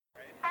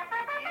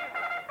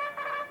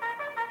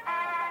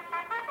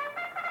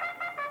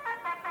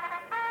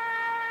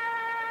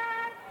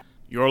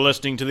You're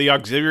listening to the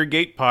Auxiliary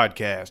Gate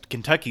Podcast,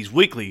 Kentucky's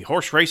weekly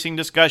horse racing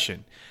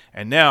discussion.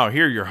 And now,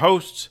 here are your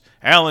hosts,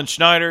 Alan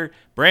Schneider,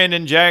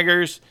 Brandon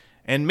Jaggers,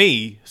 and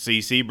me,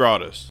 CC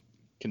Broadus.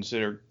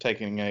 Consider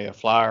taking a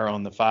flyer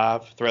on the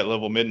 5, Threat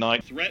Level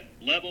Midnight. Threat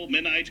Level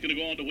Midnight's going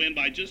to go on to win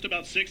by just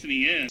about 6 in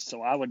the end.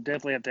 So I would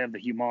definitely have to have the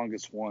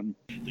humongous one.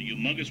 The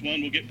humongous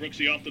one will get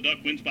Brooksy off the duck,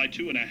 wins by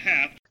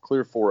 2.5.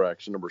 Clear 4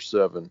 action, number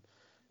 7.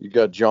 You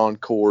got John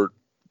Court.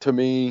 To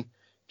me,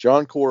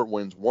 John Court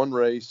wins one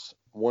race,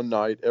 one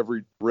night,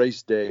 every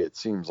race day, it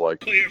seems like.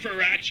 Clear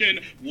for action,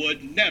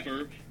 would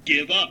never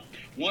give up.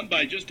 Won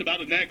by just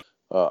about a neck.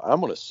 I'm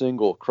going to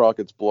single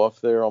Crockett's Bluff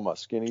there on my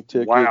skinny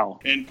ticket. Wow.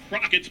 And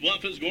Crockett's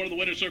Bluff is going to the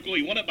winner's circle.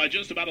 He won it by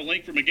just about a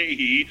length for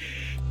McGahee.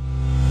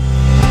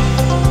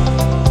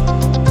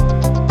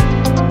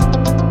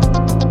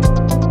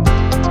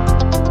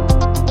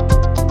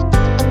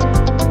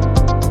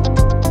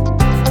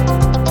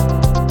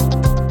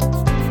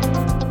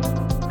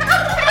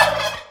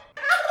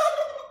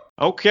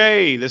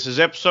 Okay, this is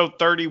episode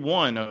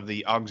 31 of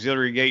the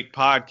Auxiliary Gate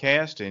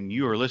Podcast, and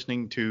you are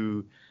listening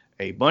to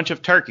a bunch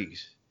of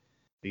turkeys,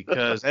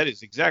 because that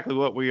is exactly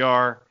what we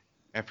are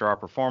after our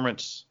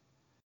performance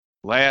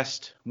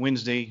last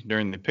Wednesday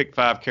during the Pick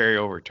 5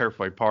 carryover at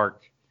Turfway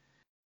Park.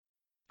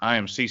 I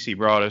am CC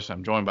Broadus.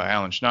 I'm joined by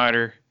Alan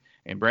Schneider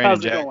and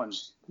Brandon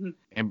Jaggers.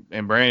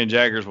 And Brandon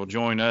Jaggers will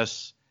join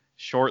us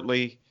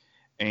shortly.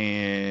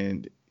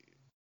 And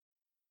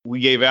we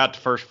gave out the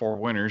first 4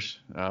 winners.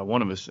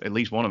 At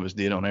least one of us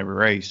did on every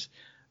race.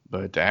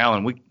 But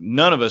Alan,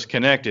 none of us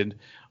connected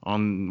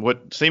on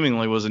what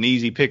seemingly was an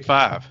easy Pick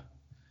 5.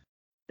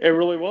 It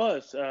really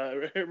was.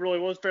 It really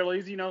was fairly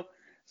easy. You know,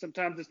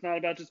 sometimes it's not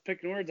about just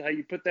picking words, how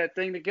you put that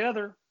thing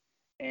together,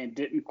 and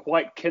didn't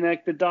quite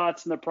connect the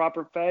dots in the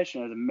proper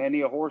fashion. As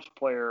many a horse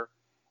player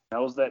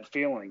knows that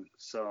feeling.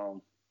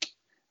 So,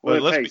 what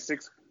did it pay? $6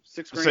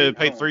 grand? So it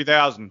paid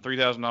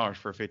 $3,000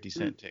 for a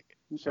 50-cent ticket.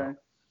 Okay. So,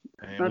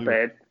 not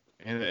bad.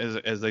 And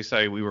as they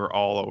say, we were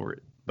all over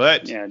it.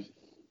 But yeah.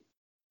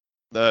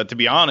 To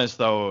be honest,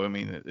 though, I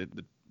mean,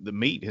 the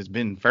meet has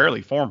been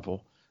fairly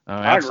formful.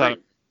 I agree.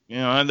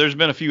 There's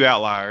been a few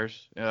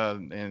outliers.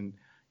 And,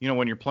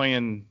 when you're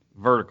playing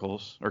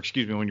verticals,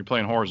 when you're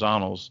playing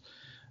horizontals,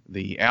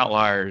 the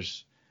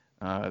outliers,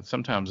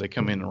 sometimes they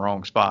come in the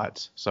wrong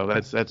spots. So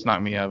that's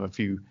knocked me out of a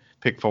few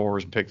pick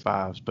 4s and pick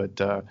 5s.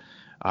 But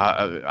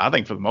I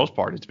think for the most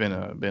part, it's been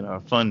a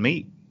fun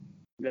meet.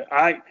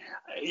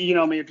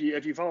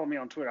 If you follow me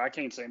on Twitter, I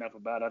can't say enough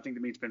about it. I think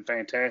the meet's been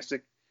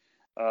fantastic.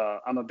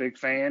 I'm a big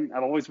fan.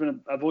 I've always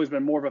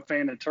been more of a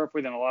fan of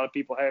Turfway than a lot of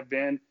people have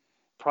been.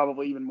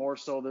 Probably even more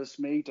so this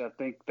meet. I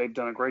think they've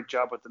done a great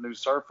job with the new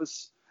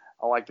surface.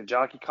 I like the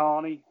jockey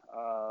colony.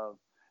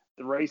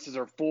 The races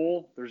are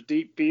full. There's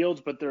deep fields,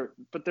 but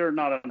they're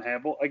not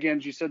unhabitable. Again,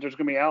 as you said, there's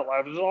going to be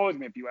outliers. There's always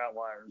going to be a few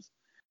outliers,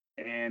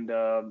 and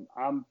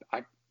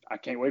I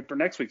can't wait for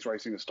next week's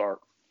racing to start.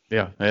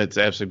 Yeah, it's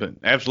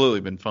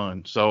absolutely been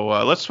fun. So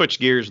let's switch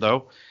gears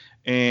though,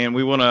 and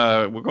we're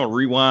gonna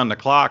rewind the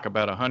clock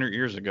about 100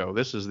 years ago.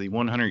 This is the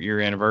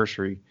 100-year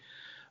anniversary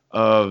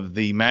of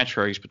the match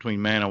race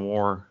between Man of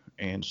War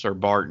and Sir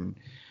Barton,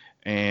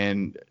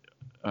 and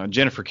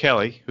Jennifer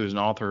Kelly, who's an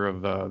author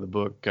of the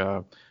book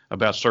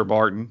about Sir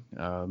Barton,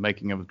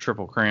 making of the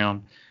Triple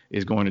Crown,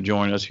 is going to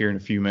join us here in a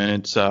few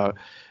minutes.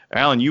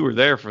 Alan, you were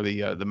there for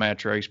the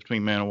match race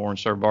between Man of War and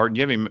Sir Barton.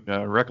 Do you have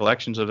any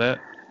recollections of that?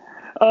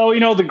 Oh,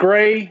 the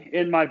gray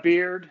in my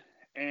beard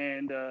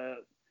and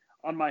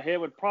on my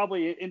head would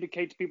probably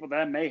indicate to people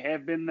that I may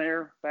have been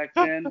there back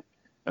then,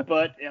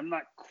 but I'm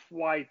not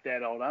quite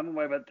that old. I'm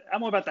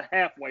only about the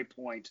halfway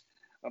point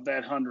of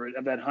that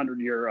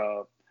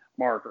 100-year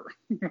marker.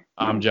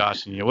 I'm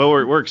joshing you. Well,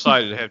 we're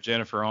excited to have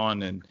Jennifer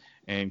on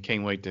and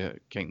can't wait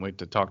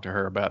to talk to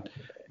her about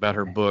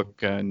her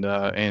book and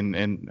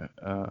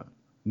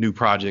new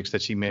projects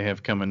that she may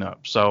have coming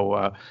up.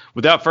 So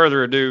without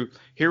further ado,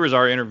 here is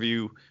our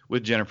interview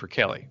with Jennifer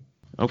Kelly.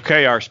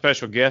 Okay, our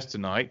special guest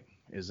tonight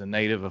is a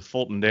native of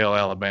Fultondale,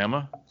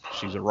 Alabama.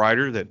 She's a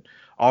writer that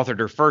authored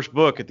her first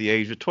book at the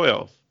age of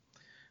 12.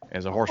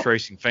 As a horse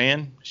racing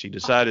fan, she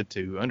decided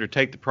to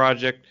undertake the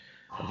project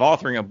of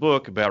authoring a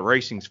book about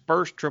racing's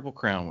first Triple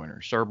Crown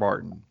winner, Sir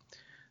Barton.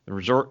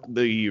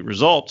 The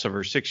results of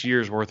her 6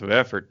 years' worth of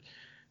effort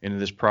into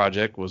this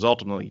project was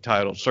ultimately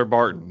titled Sir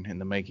Barton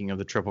and the Making of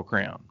the Triple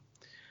Crown.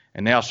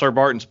 And now Sir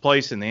Barton's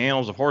place in the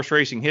annals of horse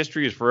racing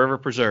history is forever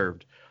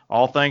preserved.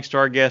 All thanks to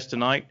our guest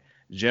tonight,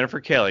 Jennifer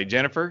Kelly.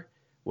 Jennifer,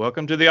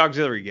 welcome to the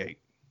Auxiliary Gate.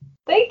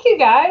 Thank you,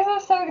 guys. I'm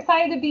so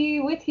excited to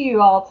be with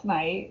you all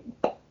tonight.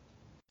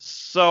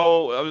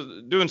 So I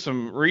was doing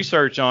some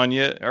research on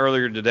you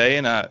earlier today,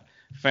 and I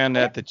found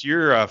out that you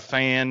were a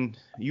fan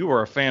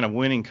of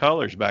Winning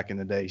Colors back in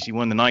the day. She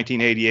won the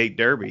 1988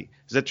 Derby.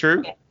 Is that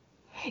true?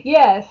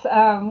 Yes.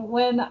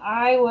 When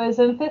I was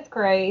in 5th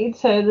grade,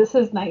 so this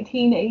is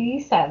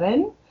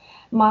 1987,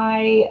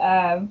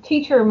 my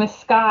teacher, Miss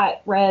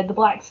Scott, read The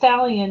Black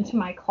Stallion to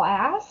my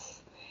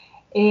class.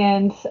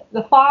 And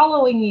the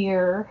following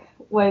year,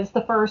 was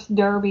the first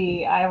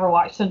Derby I ever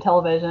watched on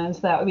television. So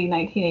that would be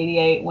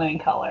 1988, Winning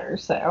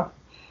Colors. So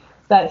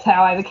that's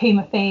how I became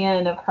a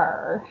fan of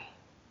her.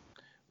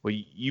 Well,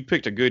 you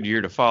picked a good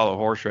year to follow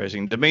horse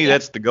racing. To me,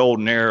 that's the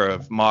golden era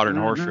of modern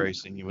horse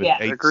racing. With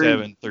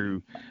 87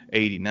 through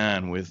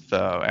 89 with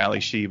Ali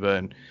Sheba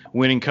and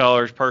Winning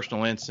Colors,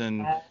 Personal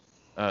Ensign,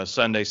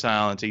 Sunday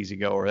Silence, Easy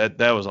Goer.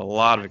 That was a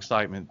lot of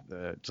excitement.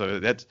 So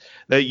that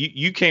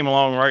you came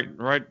along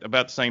right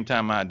about the same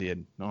time I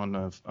did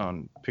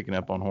on picking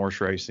up on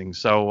horse racing.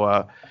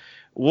 So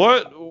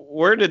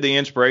where did the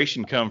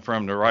inspiration come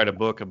from to write a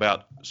book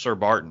about Sir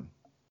Barton?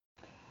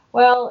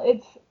 Well,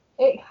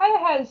 it kind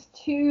of has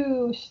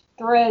two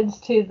threads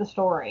to the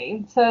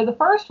story. So the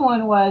first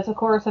one was, of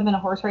course, I've been a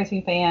horse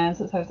racing fan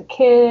since I was a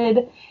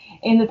kid.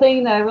 And the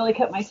thing that I really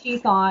cut my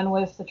teeth on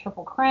was the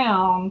Triple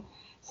Crown.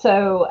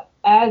 So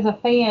as a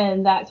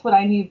fan, that's what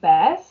I knew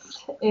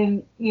best.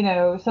 And,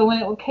 so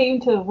when it came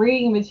to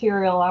reading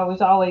material, I was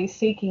always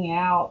seeking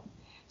out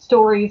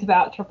stories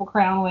about Triple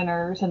Crown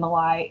winners and the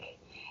like.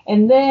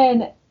 And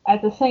then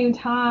at the same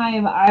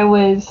time, I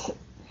was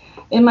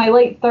in my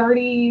late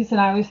 30s and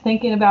I was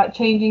thinking about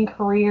changing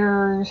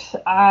careers.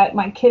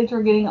 My kids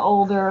were getting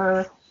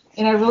older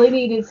and I really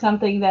needed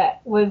something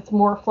that was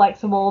more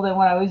flexible than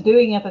what I was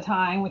doing at the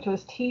time, which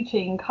was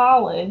teaching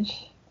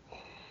college.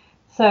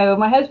 So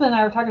my husband and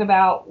I were talking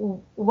about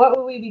what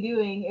would we be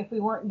doing if we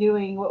weren't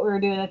doing what we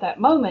were doing at that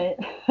moment.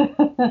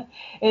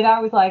 And I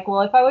was like,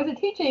 well, if I wasn't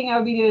teaching, I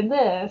would be doing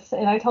this.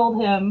 And I told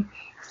him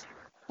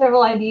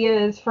several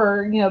ideas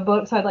for,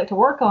 books I'd like to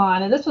work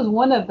on. And this was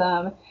one of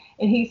them.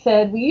 And he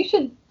said, well, you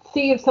should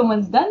see if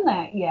someone's done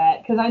that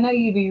yet, because I know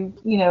you'd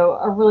be,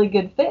 a really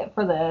good fit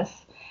for this.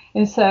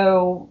 And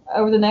so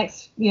over the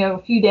next,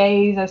 few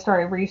days, I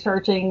started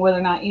researching whether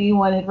or not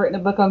anyone had written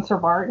a book on Sir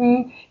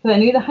Barton, because I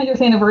knew the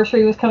 100th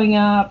anniversary was coming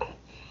up.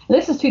 And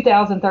this is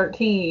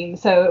 2013,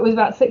 so it was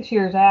about 6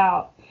 years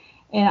out.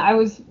 And I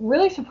was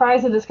really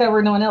surprised to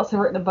discover no one else had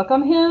written a book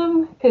on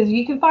him, because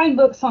you can find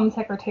books on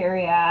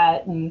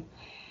Secretariat and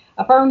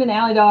Affirmed and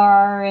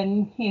Alydar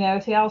and,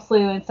 Seattle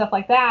Slew and stuff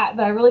like that,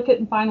 but I really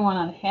couldn't find one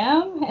on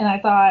him. And I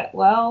thought,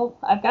 well,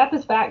 I've got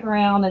this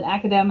background in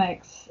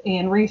academics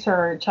and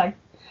research.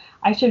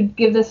 I should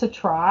give this a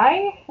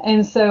try.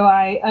 And so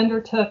I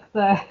undertook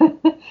the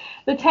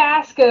the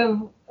task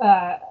of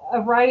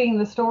writing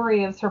the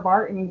story of Sir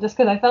Barton, just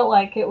because I felt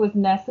like it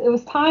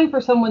was time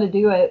for someone to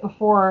do it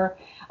before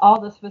all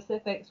the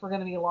specifics were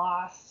going to be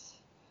lost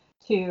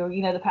to,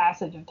 the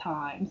passage of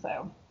time.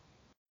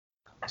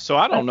 So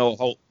I don't know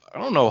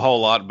a whole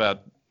lot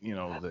about,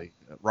 the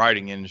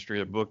writing industry,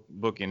 the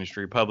book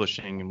industry,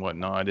 publishing and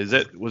whatnot.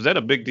 Was that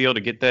a big deal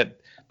to get that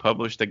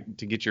published,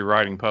 to get your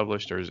writing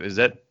published, or is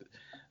that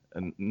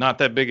not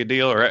that big a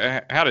deal,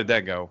 or how did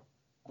that go?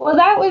 Well,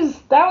 that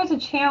was a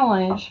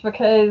challenge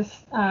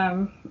because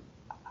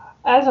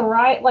as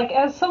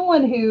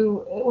someone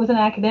who was an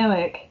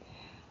academic,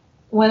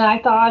 when I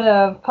thought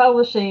of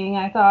publishing,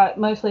 I thought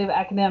mostly of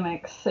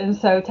academics, and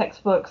so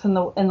textbooks and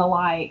the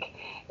like.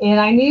 And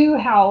I knew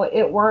how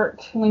it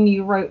worked when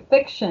you wrote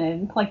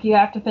fiction. Like, you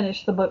have to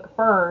finish the book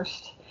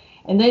first,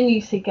 and then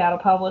you seek out a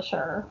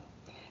publisher.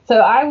 So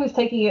I was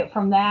taking it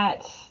from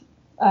that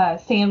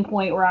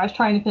standpoint, where I was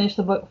trying to finish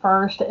the book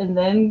first and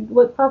then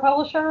look for a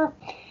publisher.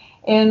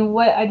 And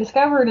what I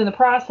discovered in the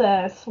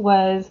process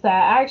was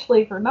that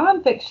actually for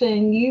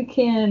nonfiction, you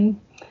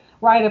can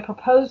write a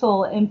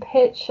proposal and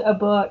pitch a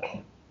book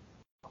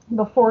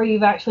before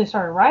you've actually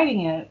started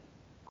writing it,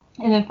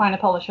 and then find a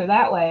publisher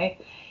that way.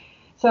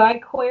 So I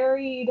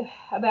queried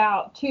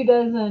about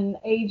 24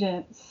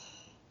 agents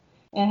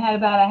and had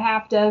about a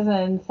half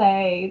dozen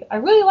say, I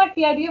really like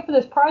the idea for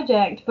this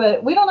project,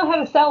 but we don't know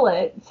how to sell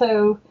it.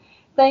 So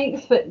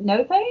thanks, but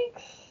no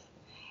thanks.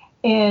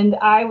 And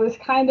I was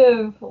kind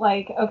of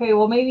like, okay,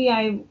 well, maybe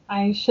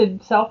I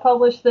should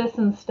self-publish this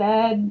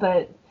instead.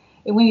 But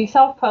when you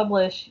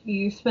self-publish,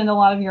 you spend a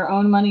lot of your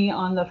own money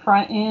on the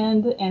front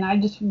end, and I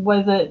just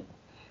wasn't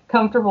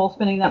comfortable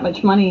spending that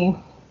much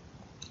money.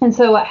 And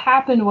so what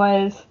happened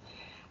was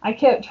I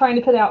kept trying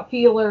to put out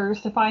feelers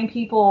to find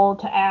people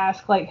to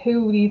ask, like,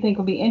 who do you think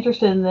would be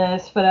interested in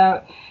this?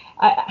 But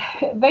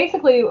I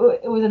basically,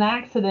 it was an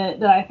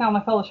accident that I found my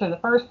publisher in the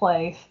first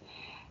place,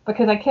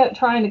 because I kept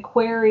trying to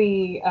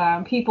query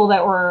people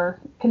that were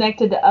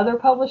connected to other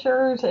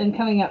publishers and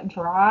coming up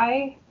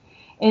dry.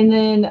 And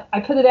then I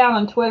put it out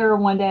on Twitter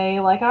one day,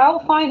 like,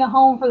 I'll find a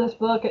home for this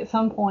book at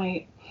some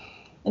point.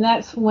 And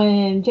that's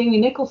when Jamie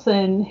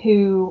Nicholson,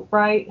 who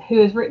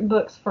has written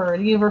books for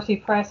the University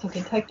Press of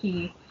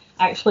Kentucky,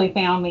 actually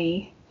found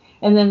me.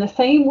 And then the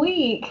same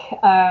week,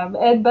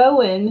 Ed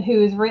Bowen,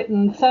 who has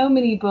written so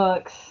many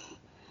books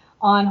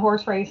on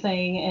horse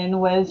racing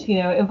and was,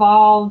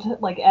 involved,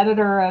 like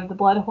editor of the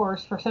Blood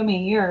Horse for so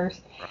many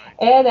years,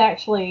 Ed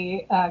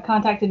actually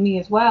contacted me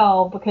as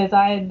well, because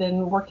I had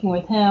been working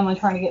with him on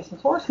trying to get some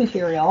source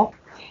material.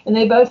 And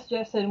they both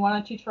suggested, why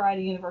don't you try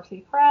the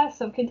University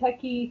Press of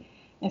Kentucky?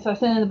 And so I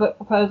sent in the book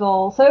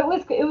proposal. So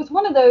it was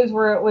one of those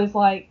where it was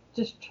like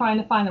just trying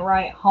to find the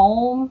right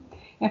home.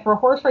 And for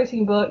horse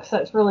racing books,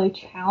 that's really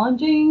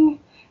challenging,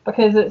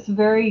 because it's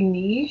very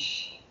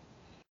niche.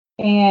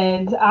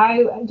 And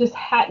I just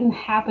hadn't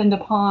happened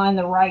upon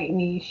the right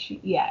niche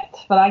yet.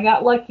 But I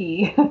got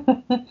lucky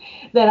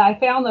that I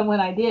found them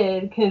when I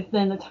did, because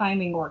then the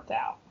timing worked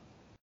out.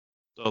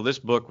 So this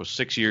book was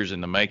 6 years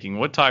in the making.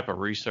 What type of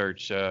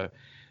research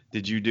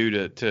did you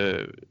do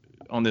to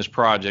on this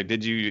project?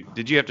 Did you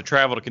have to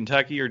travel to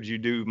Kentucky, or did you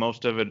do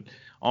most of it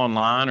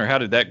online, or how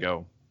did that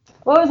go?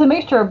 Well, it was a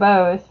mixture of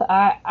both.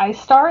 I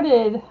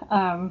started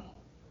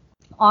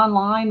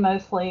online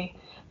mostly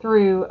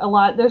through a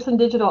lot. There's some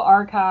digital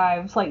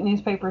archives like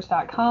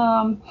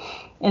newspapers.com,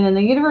 and then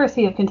the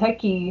University of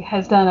Kentucky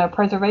has done a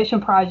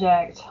preservation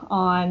project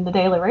on the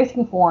Daily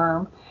Racing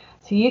Form.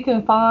 So you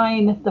can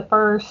find the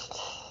first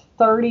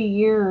 30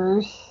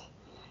 years,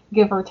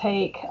 give or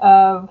take,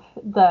 of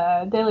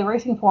the Daily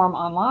Racing Form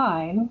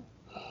online,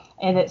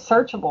 and it's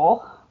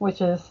searchable,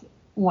 which is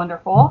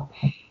wonderful.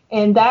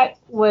 And that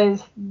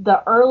was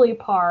the early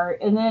part.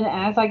 And then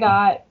as I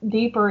got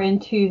deeper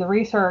into the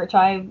research,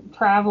 I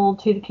traveled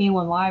to the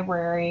Keeneland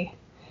Library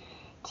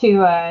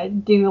to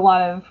do a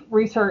lot of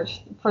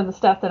research for the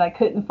stuff that I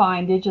couldn't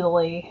find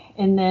digitally.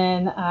 And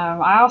then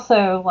I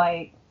also,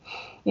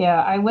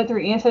 I went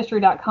through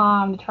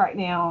Ancestry.com to track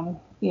down,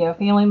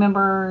 family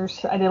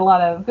members. I did a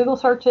lot of Google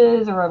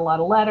searches, I wrote a lot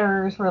of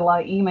letters, wrote a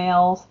lot of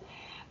emails.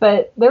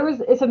 But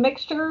it's a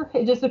mixture.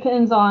 It just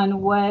depends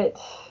on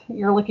what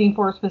you're looking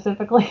for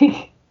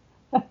specifically.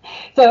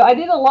 So I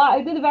did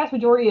the vast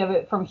majority of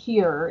it from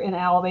here in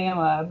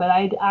Alabama, but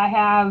I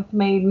have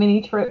made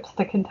many trips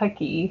to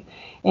Kentucky,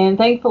 and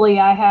thankfully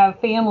I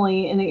have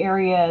family in the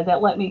area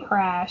that let me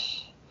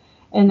crash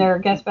in their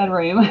guest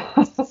bedroom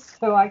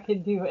so I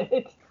could do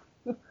it.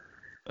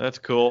 That's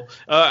cool.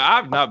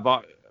 I've not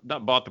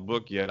bought the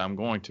book yet. I'm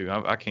going to.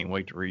 I can't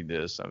wait to read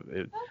this.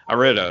 I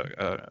read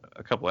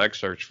a couple of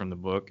excerpts from the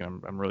book.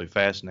 I'm really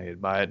fascinated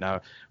by it. And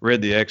I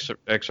read the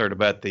excerpt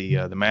about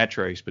the match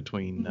race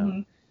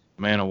between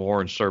Man of War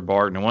and Sir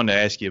Barton. I wanted to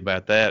ask you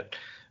about that.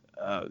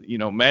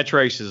 Match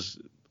races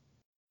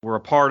were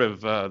a part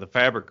of the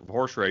fabric of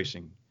horse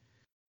racing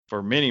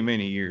for many,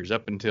 many years,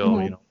 up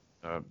until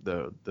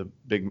the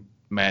big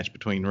match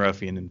between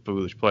Ruffian and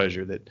Foolish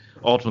Pleasure that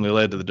ultimately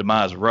led to the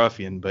demise of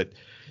Ruffian. But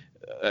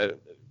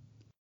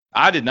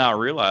I did not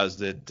realize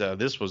that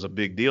this was a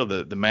big deal,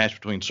 the match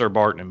between Sir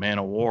Barton and Man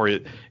of War.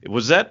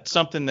 Was that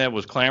something that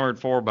was clamored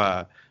for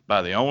by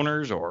the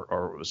owners,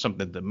 or was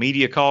something the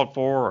media called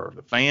for, or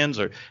the fans,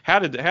 or how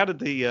did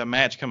the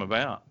match come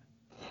about?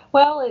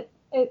 Well,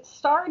 it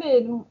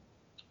started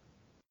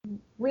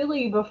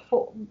really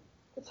before.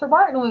 Sir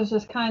Barton was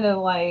just kind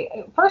of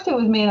first it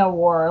was Man of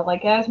War.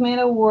 As Man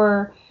of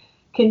War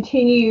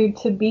continued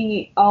to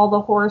beat all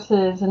the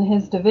horses in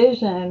his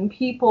division,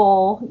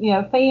 people,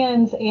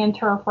 fans and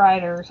turf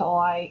riders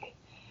alike,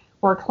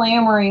 were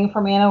clamoring for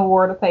Man of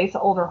War to face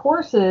older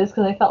horses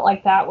because they felt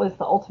like that was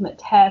the ultimate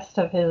test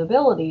of his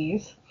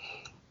abilities.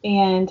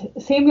 And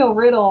Samuel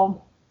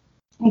Riddle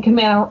and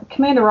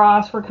Commander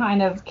Ross were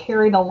kind of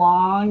carried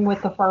along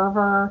with the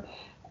fervor,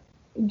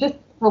 just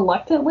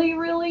reluctantly,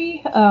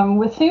 really.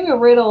 With Samuel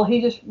Riddle,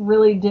 he just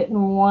really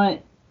didn't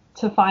want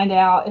to find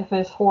out if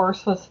his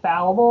horse was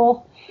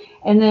fallible.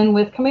 And then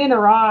with Commander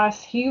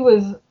Ross, he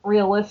was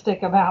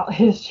realistic about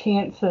his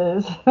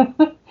chances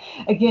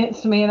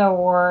against Man of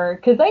War,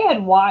 because they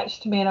had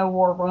watched Man of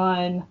War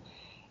run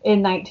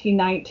in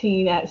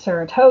 1919 at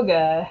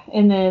Saratoga,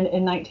 and then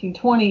in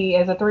 1920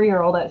 as a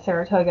 3-year-old at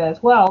Saratoga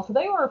as well. So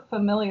they were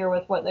familiar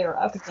with what they were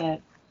up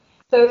against.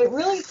 So it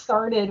really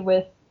started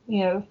with,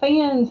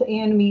 fans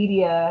and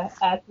media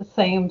at the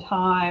same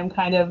time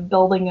kind of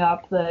building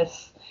up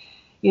this,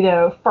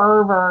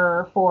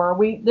 fervor for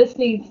this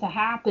needs to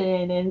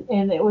happen.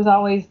 And it was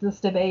always this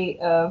debate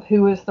of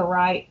who is the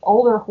right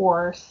older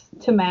horse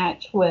to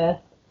match with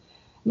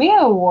Man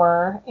of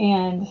War.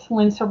 And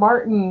when Sir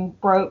Barton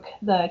broke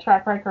the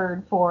track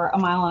record for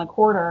 1.25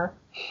 miles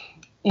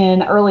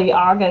in early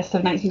August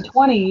of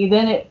 1920,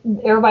 then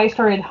everybody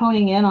started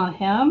honing in on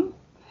him,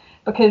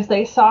 because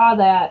they saw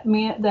that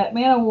Man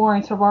of War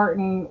and Sir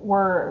Barton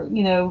were,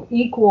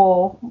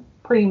 equal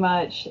pretty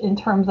much in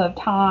terms of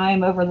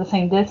time over the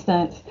same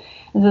distance.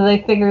 And so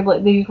they figured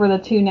these were the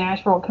two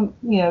natural,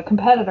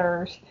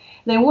 competitors.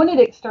 They wanted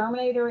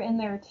Exterminator in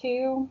there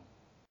too,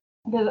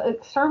 because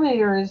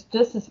Exterminator is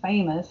just as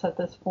famous at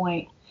this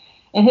point.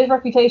 And his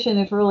reputation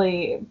is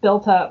really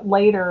built up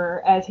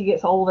later as he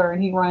gets older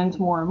and he runs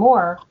more and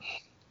more.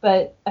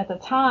 But at the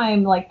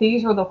time,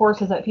 these were the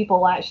horses that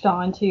people latched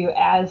on to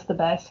as the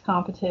best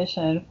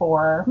competition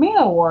for Man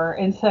of War.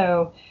 And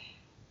so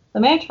the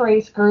match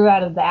race grew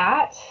out of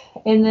that.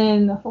 And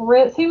then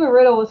Samuel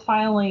Riddle was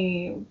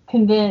finally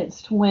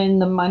convinced when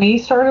the money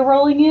started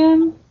rolling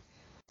in.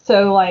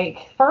 So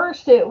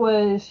first it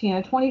was,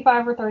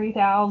 25 or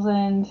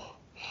 30,000.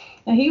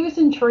 And he was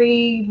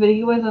intrigued, but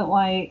he wasn't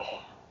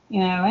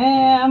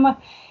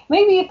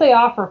maybe if they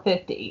offer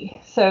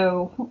 50.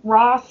 So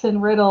Ross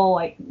and Riddle,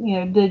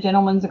 did a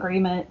gentleman's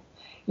agreement.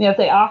 If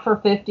they offer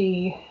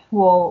 50,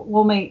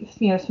 we'll make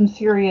some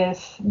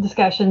serious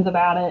discussions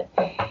about it.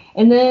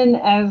 And then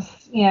as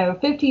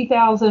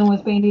 50,000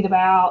 was bandied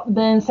about,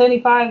 then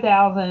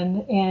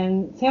 75,000,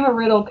 and Samuel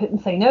Riddle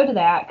couldn't say no to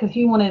that because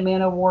he wanted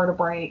Man of War to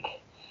break,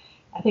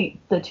 I think,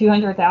 the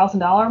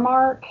 $200,000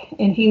 mark,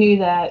 and he knew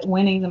that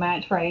winning the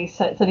match race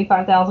at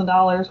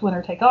 $75,000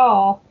 winner take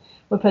all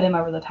would put him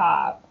over the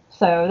top.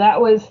 So that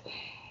was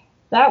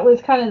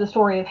kind of the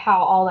story of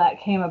how all that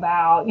came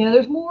about.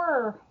 There's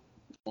more,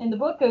 and the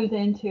book goes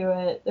into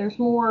it. There's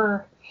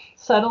more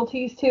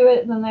subtleties to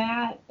it than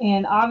that.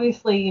 And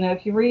obviously,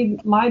 if you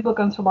read my book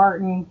on Sir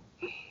Barton,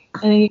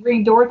 and then you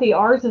read Dorothy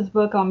Arz's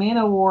book on Man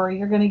of War,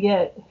 you're going to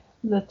get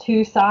the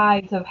two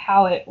sides of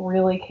how it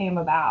really came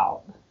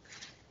about.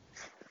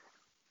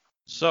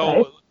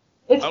 So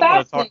it's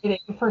fascinating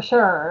for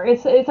sure.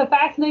 It's a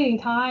fascinating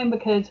time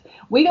because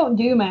we don't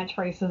do match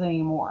races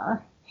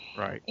anymore.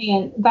 Right.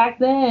 And back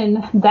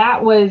then,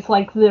 that was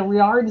like the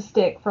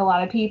yardstick for a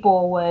lot of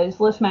people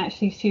was, let's match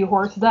these two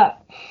horses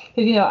up.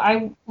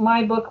 Because,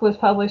 my book was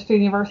published through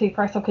the University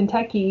Press of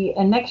Kentucky,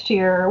 and next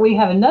year we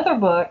have another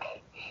book,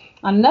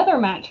 another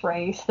match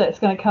race that's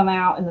going to come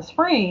out in the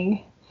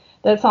spring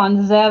that's on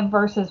Zev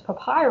versus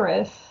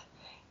Papyrus.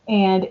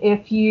 And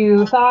if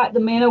you thought the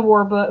Man of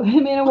War book,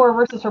 Man of War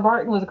versus Sir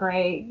Barton was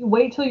great,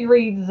 wait till you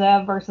read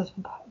Zev versus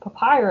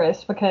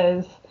Papyrus,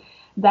 because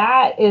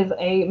that is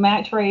a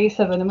match race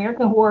of an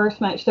American horse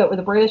matched up with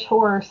a British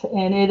horse,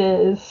 and it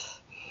is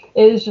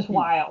just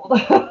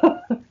wild.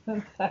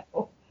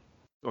 So.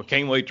 Well,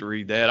 can't wait to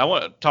read that. I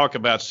want to talk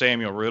about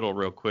Samuel Riddle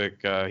real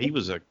quick. He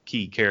was a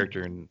key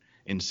character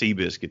in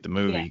Seabiscuit, the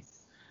movie.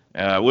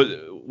 Yes.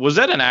 Was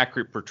that an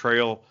accurate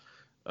portrayal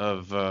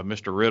of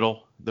Mr.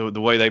 Riddle?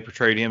 The way they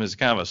portrayed him as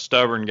kind of a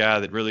stubborn guy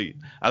that really,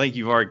 I think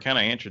you've already kind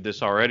of answered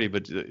this already,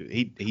 but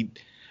he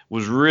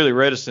was really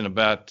reticent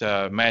about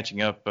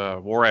matching up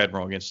War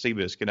Admiral against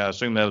Seabiscuit. I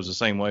assume that was the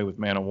same way with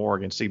Man of War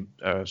against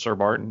Sir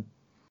Barton.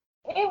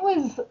 He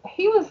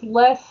was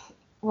less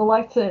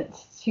reluctant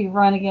to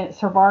run against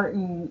Sir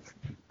Barton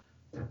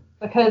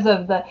because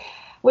of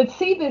with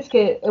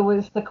Seabiscuit, it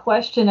was the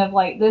question of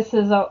like, this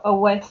is a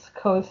West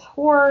Coast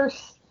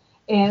horse,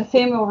 and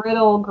Samuel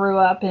Riddle grew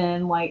up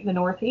in like the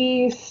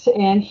Northeast,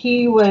 and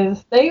he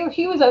was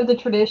of the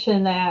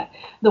tradition that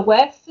the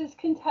West is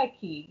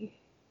Kentucky,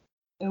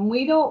 and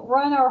we don't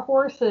run our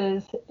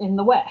horses in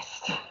the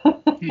West.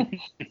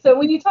 So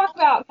when you talk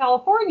about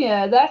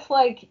California, that's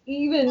like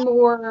even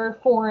more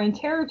foreign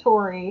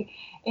territory.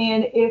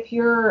 And if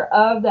you're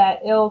of that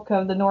ilk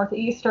of the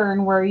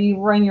Northeastern, where you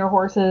run your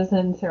horses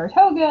in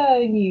Saratoga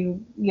and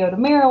you go to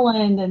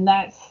Maryland, and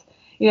that's,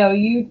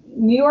 New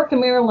York and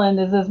Maryland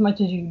is as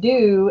much as you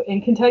do,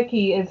 and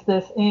Kentucky is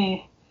this,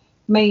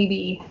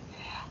 maybe.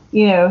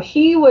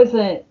 He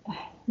wasn't.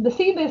 The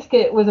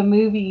Seabiscuit was a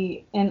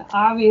movie, and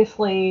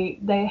obviously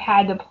they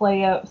had to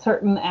play up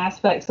certain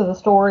aspects of the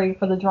story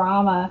for the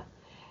drama.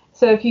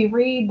 So if you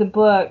read the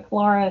book,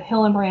 Laura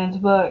Hillenbrand's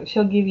book,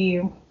 she'll give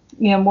you,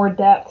 more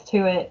depth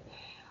to it.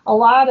 A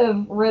lot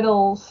of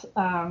Riddle's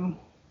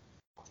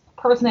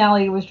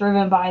personality was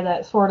driven by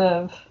that sort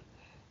of,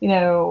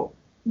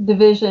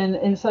 division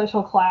in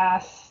social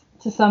class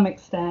to some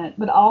extent,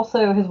 but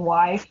also his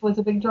wife was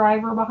a big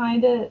driver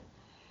behind it.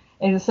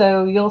 And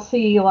so you'll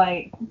see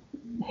like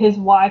his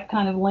wife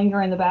kind of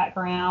linger in the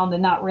background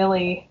and not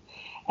really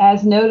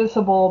as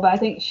noticeable, but I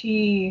think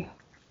she,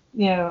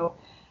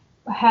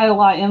 had a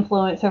lot of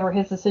influence over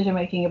his decision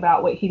making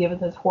about what he did with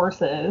his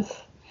horses.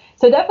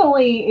 So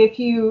definitely, if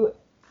you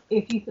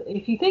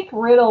think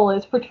Riddle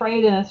is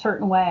portrayed in a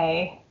certain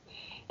way,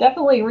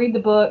 definitely read the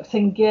books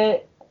and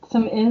get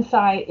some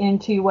insight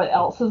into what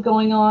else is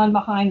going on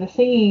behind the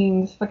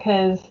scenes,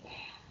 because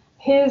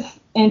his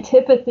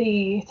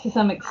antipathy to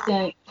some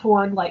extent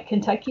toward like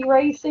Kentucky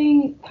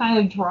racing kind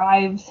of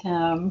drives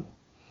him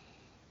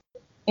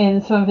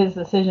in some of his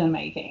decision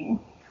making.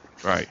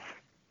 Right.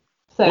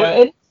 So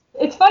well,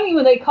 it's funny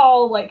when they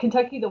call like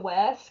Kentucky the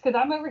West, because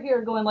I'm over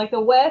here going like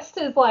the West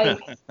is like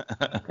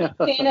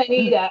Santa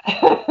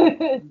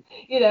Anita,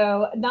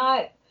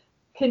 not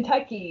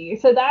Kentucky.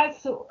 So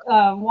that's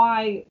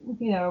why,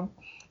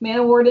 Man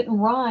of War didn't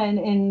run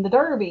in the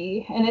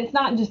Derby, and it's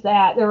not just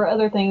that. There were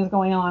other things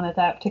going on at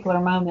that particular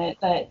moment,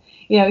 but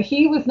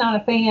he was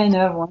not a fan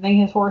of running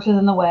his horses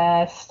in the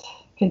West,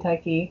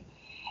 Kentucky,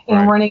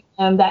 and running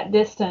them that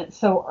distance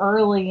so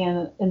early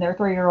in their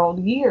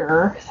 3-year-old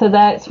year. So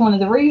that's one of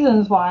the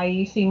reasons why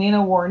you see Man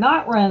of War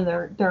not run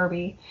their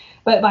Derby,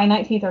 but by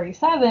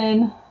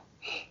 1937,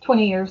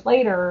 20 years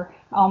later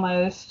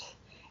almost,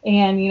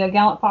 and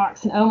Gallant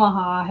Fox and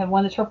Omaha have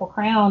won the Triple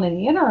Crown in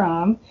the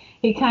interim,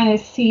 he kind of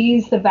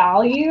sees the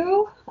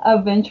value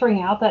of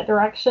venturing out that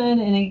direction,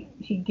 and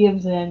he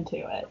gives in to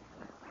it.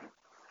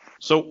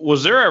 So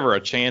was there ever a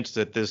chance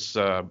that this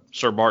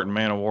Sir Barton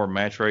Man of War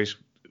match race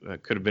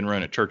could have been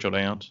run at Churchill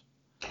Downs?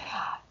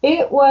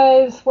 It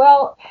was,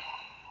 well,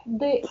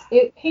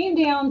 it came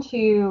down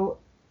to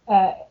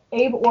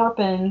Abe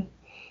Orpin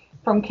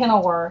from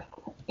Kenilworth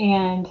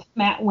and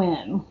Matt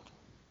Wynn.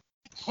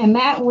 And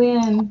Matt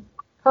Wynn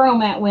Colonel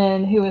Matt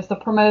Winn, who was the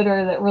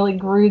promoter that really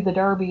grew the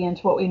Derby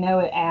into what we know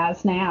it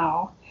as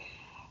now,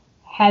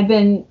 had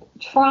been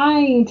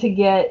trying to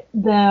get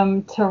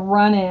them to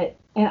run it.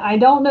 And I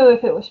don't know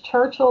if it was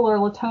Churchill or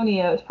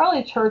Latonio. It was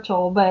probably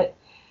Churchill, but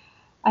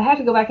I have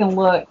to go back and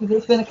look because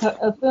it's been a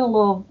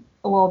little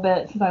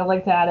bit since I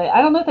looked at it.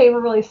 I don't know if they ever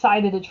really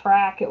cited a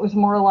track. It was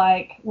more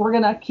like, we're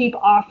gonna keep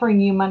offering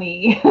you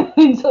money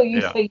until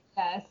you say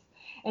yes,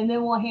 and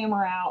then we'll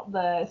hammer out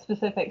the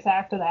specifics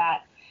after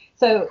that.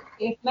 So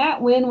if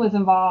Matt Winn was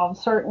involved,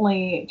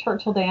 certainly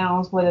Churchill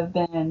Downs would have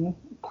been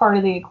part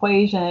of the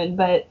equation.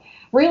 But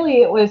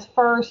really, it was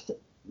first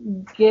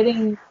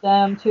getting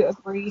them to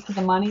agree to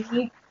the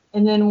money,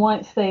 and then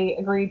once they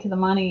agreed to the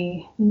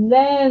money,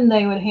 then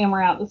they would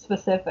hammer out the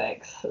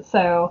specifics.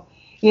 So,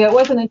 it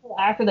wasn't until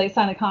after they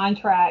signed a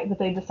contract that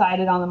they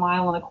decided on the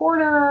 1.25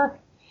 miles.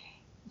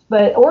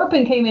 But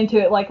Orpin came into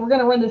it like, we're going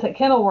to run this at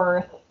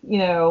Kenilworth,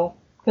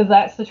 because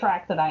that's the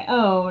track that I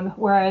own.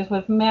 Whereas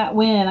with Matt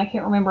Winn, I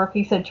can't remember if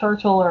he said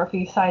Churchill or if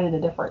he cited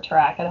a different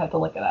track. I'd have to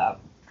look it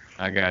up.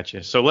 I got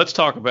you. So let's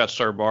talk about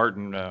Sir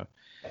Barton.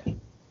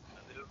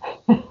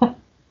 I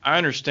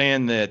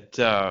understand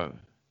that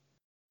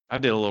I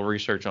did a little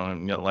research on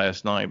him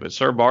last night, but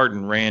Sir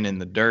Barton ran in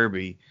the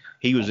Derby.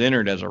 He was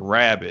entered as a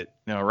rabbit.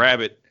 Now, a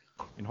rabbit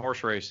in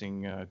horse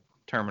racing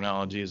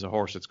terminology is a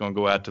horse that's going to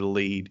go out to the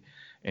lead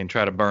and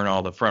try to burn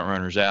all the front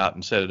runners out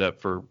and set it up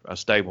for a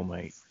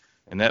stablemate.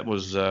 And that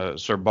was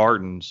Sir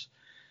Barton's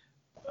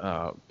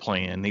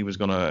plan. He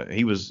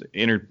was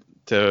entered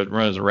to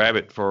run as a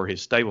rabbit for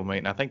his stablemate,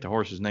 and I think the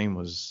horse's name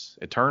was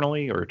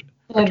Eternally or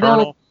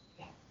Eternal.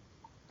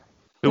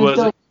 Who was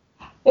it?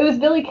 It was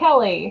Billy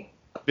Kelly.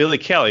 Billy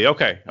Kelly.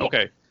 Okay.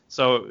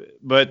 So,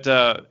 but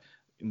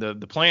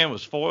the plan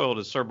was foiled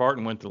as Sir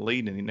Barton went to the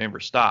lead and he never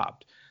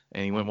stopped,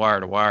 and he went wire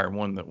to wire and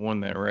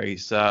won that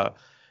race.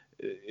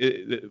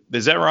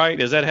 Is that right?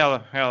 Is that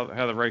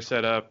how the race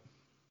set up?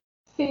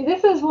 See,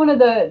 this is one of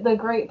the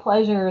great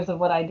pleasures of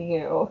what I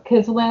do,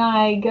 because when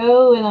I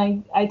go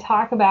and I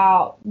talk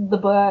about the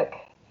book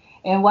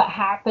and what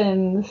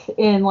happens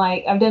in,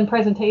 like, I've done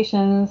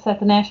presentations at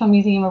the National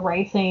Museum of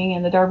Racing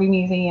and the Derby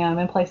Museum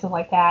and places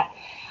like that.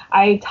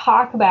 I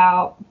talk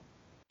about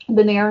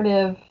the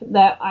narrative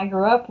that I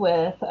grew up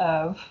with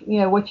of,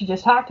 what you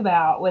just talked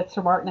about with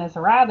Sir Barton as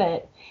a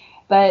rabbit.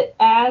 But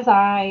as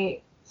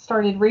I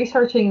started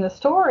researching the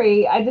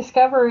story, I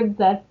discovered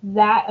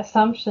that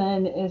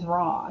assumption is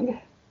wrong.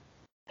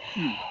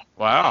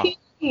 Wow.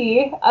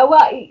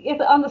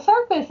 Well, on the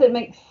surface, it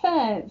makes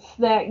sense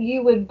that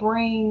you would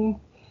bring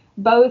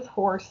both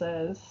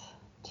horses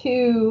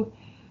to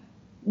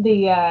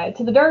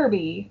the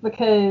Derby,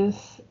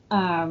 because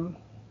I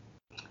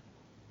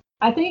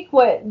think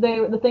what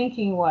the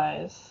thinking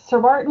was, Sir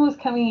Barton was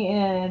coming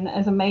in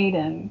as a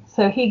maiden,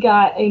 so he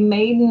got a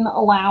maiden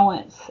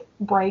allowance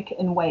break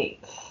in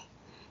weights.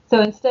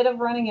 So instead of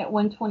running at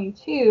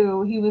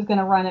 122, he was going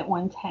to run at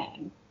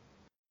 110.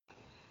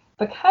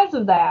 Because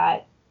of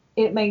that,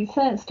 it made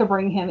sense to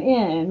bring him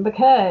in,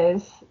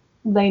 because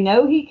they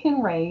know he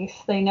can race,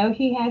 they know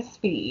he has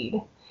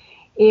speed.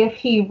 If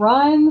he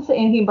runs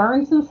and he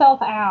burns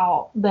himself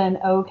out, then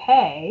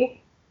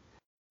okay,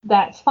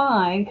 that's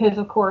fine, because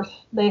of course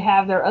they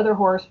have their other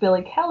horse,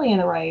 Billy Kelly, in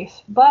the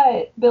race.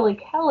 But Billy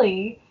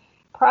Kelly,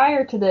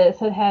 prior to this,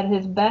 had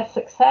his best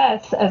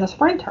success as a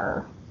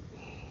sprinter.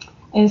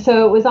 And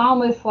so it was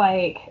almost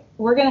like,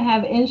 we're going to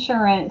have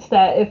insurance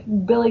that if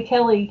Billy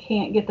Kelly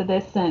can't get the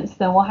distance,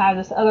 then we'll have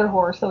this other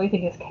horse that we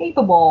think is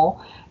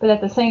capable. But at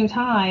the same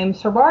time,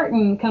 Sir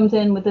Barton comes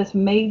in with this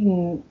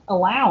maiden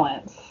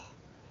allowance.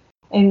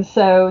 And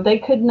so they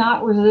could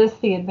not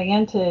resist the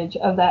advantage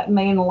of that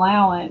maiden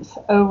allowance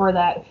over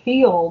that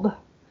field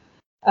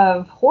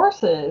of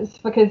horses,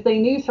 because they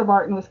knew Sir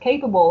Barton was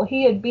capable.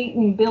 He had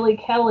beaten Billy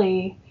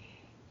Kelly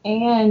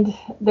and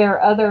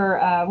their other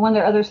one of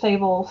their other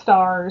stable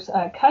stars,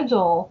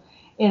 Cudgel,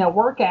 in a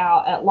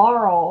workout at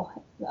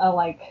Laurel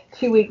like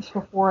 2 weeks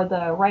before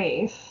the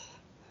race.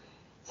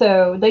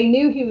 So they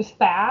knew he was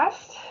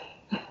fast.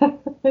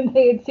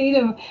 They had seen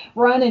him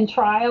run in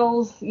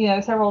trials,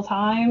 several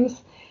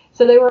times.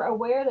 So they were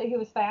aware that he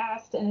was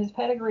fast, and his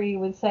pedigree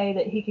would say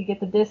that he could get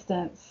the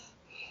distance.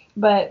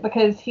 But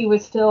because he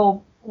was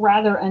still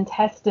rather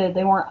untested,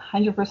 they weren't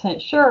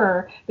 100%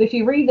 sure. But if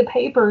you read the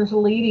papers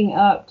leading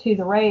up to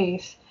the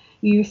race,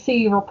 you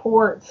see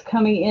reports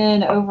coming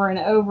in over and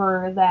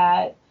over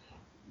that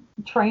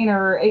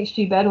trainer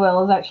H.G.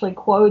 Bedwell is actually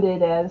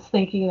quoted as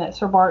thinking that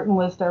Sir Barton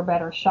was their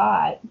better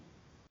shot.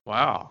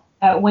 Wow.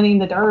 At winning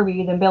the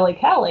Derby than Billy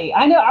Kelly.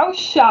 I know, I was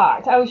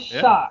shocked.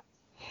 Shocked.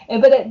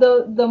 But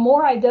the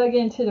more I dug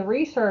into the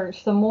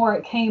research, the more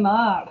it came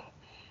up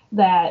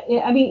that,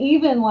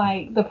 even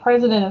like the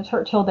president of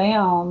Churchill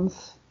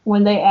Downs,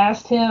 when they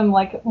asked him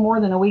like more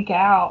than a week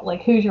out,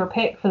 like, who's your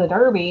pick for the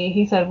Derby,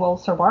 he said, well,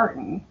 Sir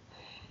Barton.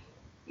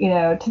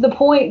 To the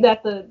point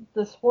that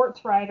the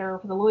sports writer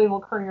for the Louisville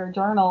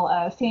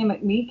Courier-Journal, Sam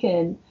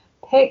McMeekin,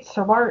 picked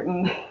Sir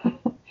Barton.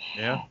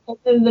 Yeah. And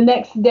then the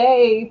next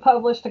day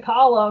published a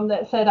column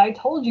that said, I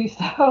told you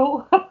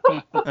so.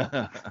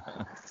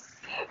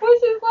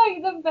 Which is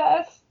like the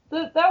best.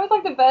 That was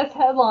like the best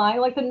headline.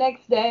 Like the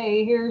next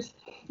day, here's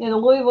the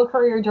Louisville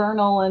Courier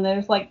Journal, and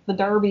there's like the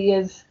Derby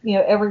is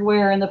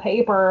everywhere in the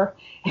paper,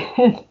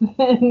 and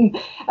then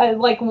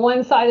like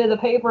one side of the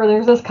paper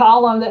there's this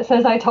column that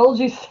says "I told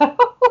you so."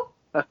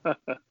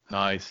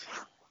 Nice.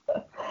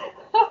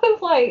 I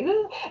was like,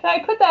 and I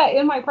put that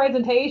in my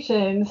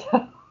presentation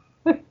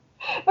because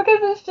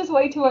it's just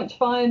way too much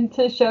fun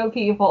to show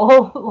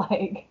people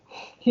like.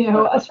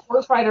 A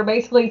sports writer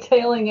basically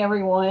telling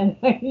everyone,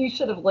 you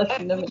should have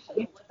listened to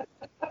me.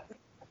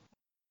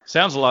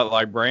 Sounds a lot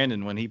like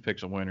Brandon when he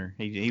picks a winner.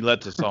 He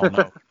lets us all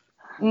know.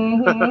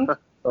 Mm-hmm.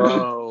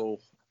 Oh,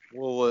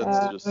 well,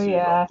 let's just see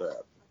about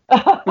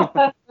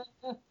that.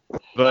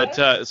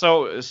 But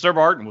so Sir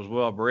Barton was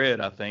well bred,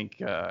 I think.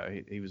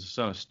 He was the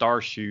son of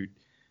Starshoot,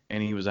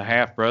 and he was a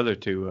half brother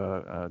to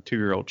a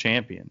 2-year-old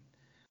champion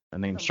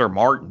named Sir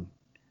Martin.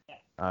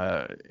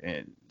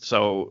 And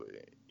so.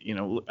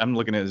 I'm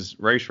looking at his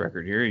race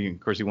record here. Of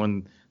course, he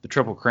won the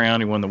Triple Crown.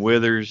 He won the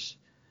Withers.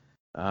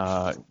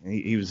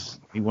 He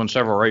won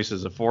several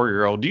races as a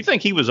 4-year-old. Do you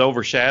think he was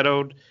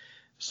overshadowed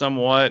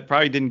somewhat?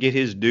 Probably didn't get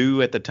his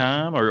due at the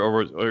time,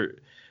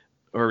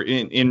 or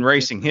in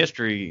racing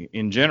history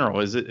in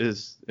general.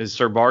 Is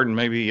Sir Barton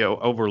maybe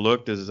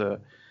overlooked as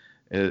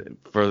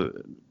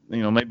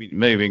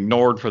maybe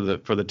ignored for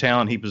the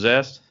talent he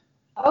possessed?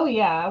 Oh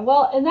yeah.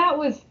 Well, and that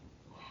was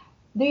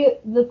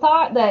the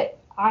thought that.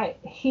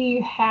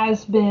 He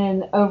has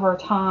been over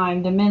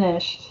time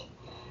diminished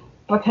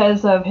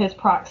because of his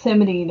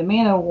proximity to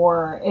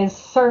Man-O-War is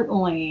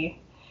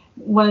certainly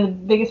one of the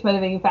biggest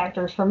motivating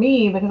factors for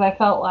me, because I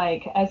felt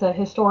like as a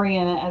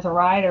historian and as a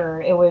writer,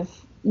 it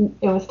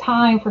was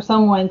time for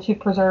someone to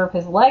preserve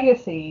his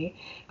legacy,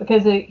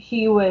 because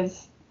he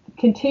was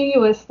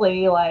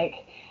continuously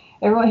like,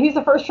 he's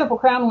the first Triple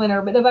Crown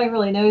winner, but nobody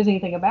really knows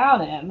anything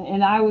about him.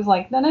 And I was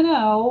like,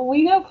 no,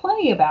 we know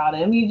plenty about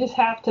him. You just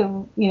have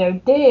to,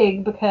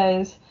 dig,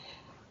 because.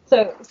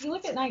 So if you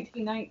look at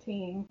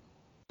 1919,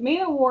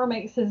 Man-O-War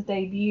makes his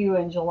debut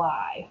in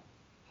July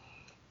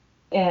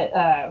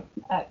at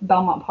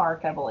Belmont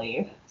Park, I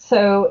believe.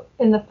 So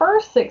in the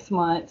first 6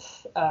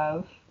 months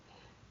of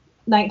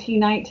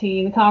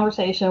 1919, the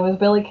conversation was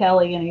Billy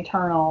Kelly and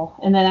Eternal.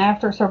 And then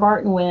after Sir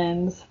Barton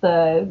wins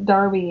the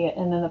Derby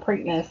and then the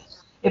Preakness,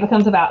 it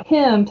becomes about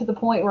him to the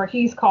point where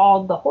he's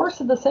called the horse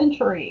of the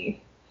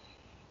century.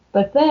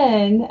 But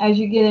then, as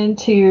you get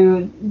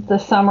into the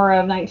summer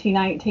of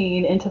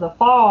 1919, into the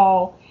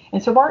fall,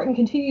 and Sir Barton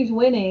continues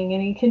winning,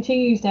 and he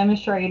continues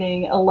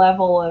demonstrating a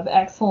level of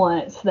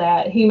excellence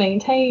that he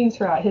maintains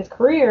throughout his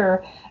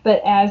career.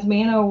 But as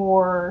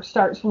Man-O-War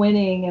starts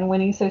winning and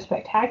winning so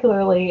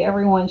spectacularly,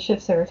 everyone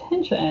shifts their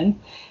attention.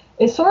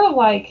 It's sort of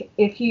like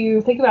if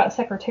you think about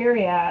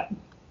Secretariat.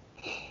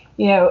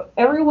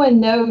 Everyone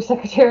knows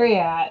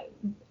Secretariat,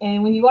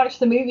 and when you watch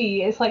the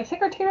movie, it's like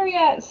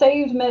Secretariat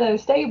saved Meadow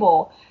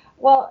Stable.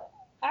 Well,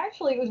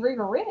 actually, it was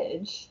Riva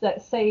Ridge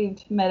that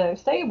saved Meadow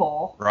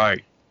Stable.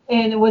 Right.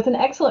 And it was an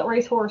excellent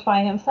racehorse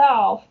by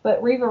himself,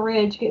 but Riva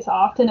Ridge gets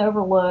often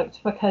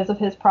overlooked because of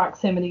his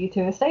proximity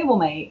to a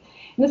stablemate.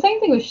 And the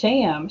same thing with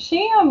Sham.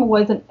 Sham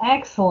was an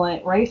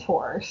excellent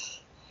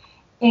racehorse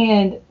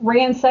and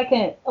ran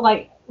second,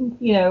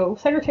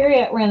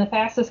 Secretariat ran the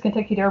fastest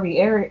Kentucky Derby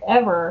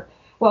ever.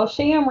 Well,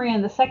 Sham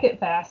ran the second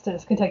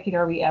fastest Kentucky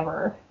Derby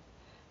ever,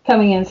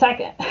 coming in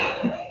second.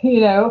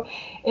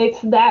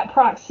 It's that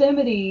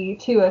proximity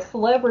to a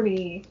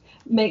celebrity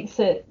makes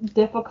it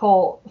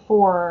difficult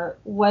for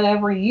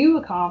whatever you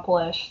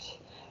accomplished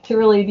to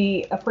really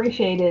be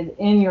appreciated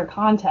in your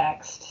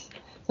context.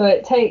 So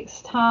it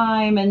takes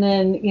time, and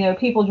then,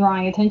 people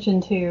drawing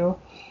attention to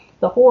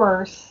the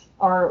horse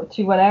or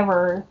to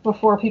whatever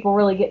before people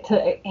really get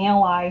to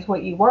analyze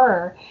what you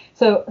were.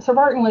 So Sir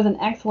Barton was an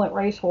excellent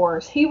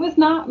racehorse. He was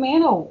not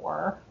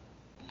Man-O-War,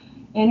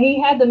 and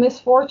he had the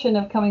misfortune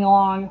of coming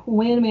along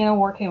when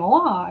Man-O-War came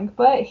along,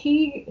 but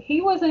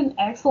he was an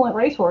excellent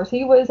racehorse.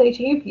 He was a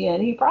champion.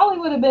 He probably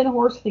would have been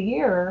Horse of the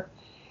Year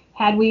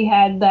had we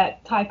had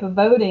that type of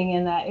voting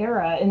in that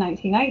era in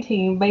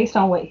 1919 based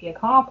on what he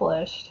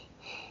accomplished.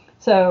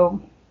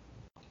 So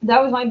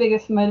that was my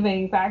biggest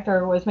motivating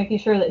factor, was making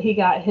sure that he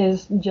got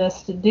his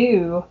just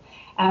due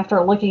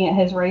after looking at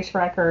his race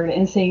record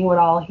and seeing what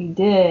all he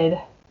did.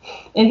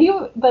 And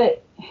you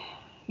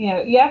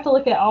have to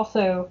look at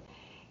also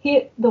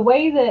the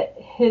way that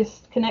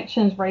his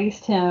connections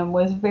raced him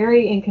was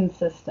very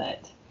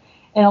inconsistent.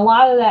 And a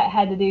lot of that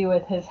had to do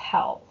with his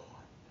health.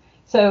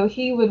 So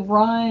he would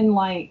run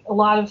like a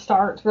lot of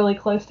starts really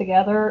close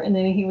together, and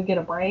then he would get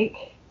a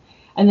break.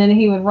 And then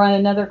he would run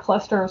another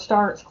cluster of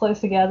starts close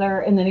together,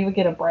 and then he would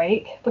get a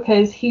break,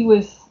 because he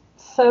was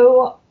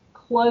so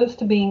close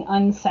to being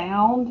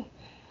unsound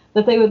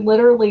that they would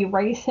literally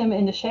race him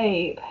into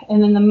shape.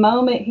 And then the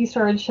moment he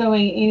started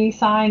showing any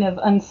sign of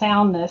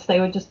unsoundness, they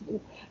would just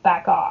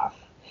back off.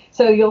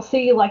 So you'll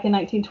see, like in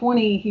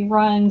 1920, he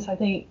runs, I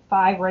think,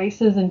 5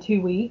 races in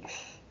 2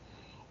 weeks.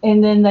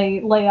 And then they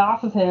lay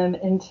off of him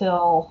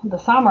until the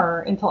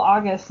summer, until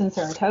August in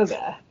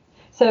Saratoga.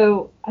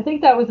 So I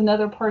think that was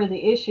another part of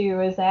the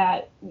issue, is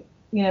that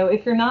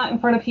if you're not in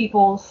front of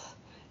people's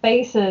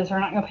faces, they're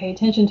not going to pay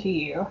attention to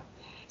you.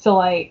 So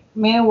like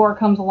Manowar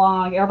comes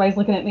along, everybody's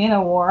looking at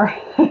Manowar.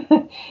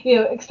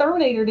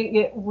 Exterminator didn't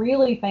get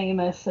really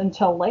famous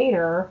until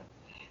later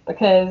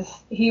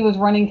because he was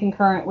running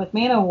concurrent with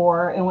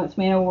Manowar, and once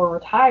Manowar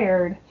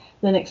retired,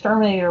 then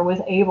Exterminator was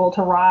able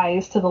to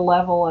rise to the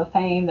level of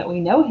fame that we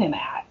know him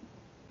at.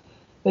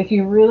 But if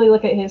you really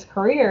look at his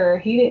career,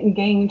 he didn't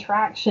gain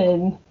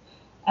traction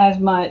as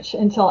much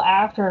until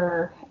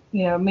after,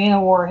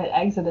 Manowar had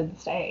exited the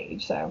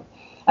stage. So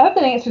I hope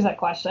that answers that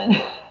question.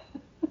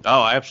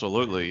 Oh,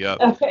 absolutely. Yeah.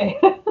 Okay.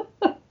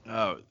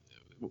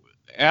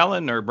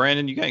 Alan or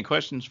Brandon, you got any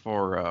questions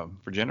for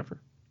Jennifer?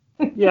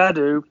 Yeah, I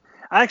do.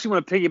 I actually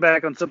want to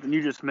piggyback on something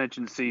you just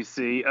mentioned,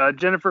 CC.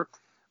 Jennifer,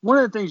 one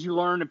of the things you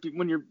learn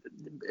when you're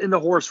in the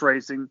horse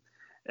racing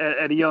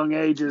at a young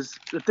age is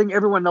the thing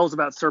everyone knows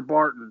about Sir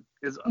Barton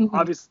is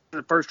obviously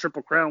the first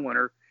Triple Crown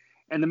winner.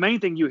 And the main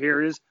thing you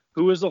hear is,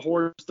 who is the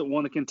horse that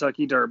won the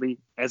Kentucky Derby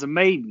as a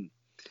maiden?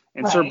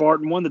 And Right. Sir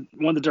Barton won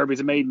the Derby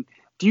as a maiden.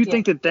 Do you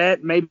think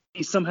that maybe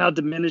somehow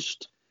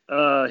diminished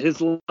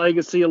his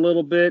legacy a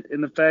little bit, in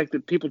the fact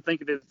that people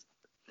think of it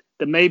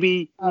that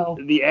maybe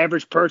the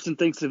average person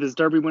thinks of his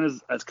Derby win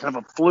as kind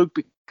of a fluke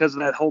because of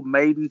that whole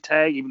maiden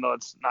tag, even though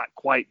it's not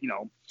quite,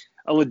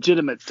 a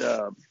legitimate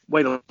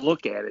way to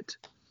look at it?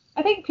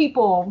 I think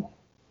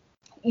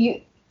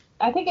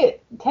I think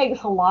it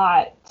takes a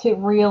lot to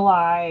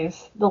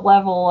realize the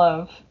level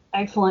of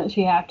excellence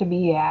you have to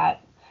be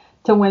at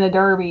to win a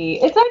Derby.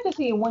 It's not just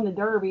that he won the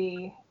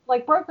Derby.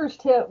 Like Broker's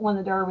Tip won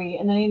the Derby,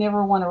 and then he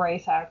never won a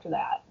race after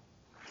that.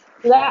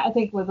 So that, I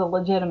think, was a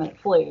legitimate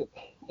fluke,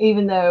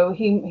 even though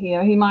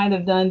he might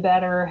have done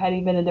better had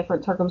he been in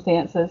different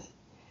circumstances.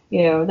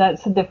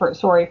 That's a different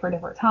story for a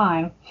different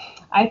time.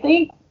 I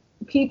think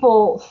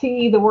people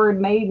see the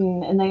word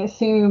maiden and they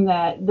assume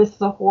that this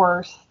is a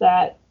horse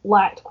that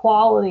lacked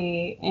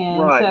quality,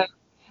 and right. So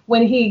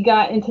when he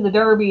got into the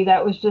Derby,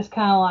 that was just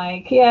kind of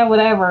like, yeah,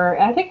 whatever.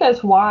 I think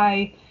that's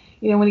why,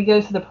 when he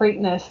goes to the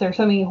Preakness, there's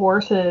so many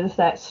horses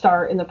that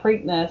start in the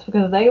Preakness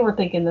because they were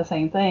thinking the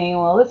same thing.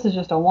 Well, this is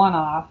just a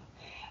one-off.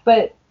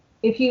 But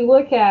if you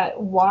look at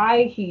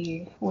why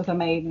he was a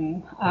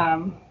maiden,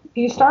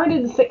 he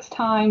started 6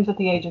 times at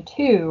the age of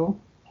 2,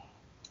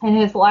 and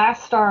his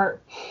last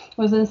start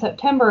was in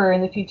September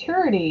in the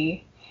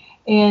Futurity,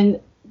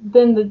 and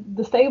then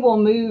the stable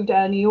moved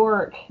out of New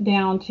York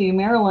down to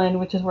Maryland,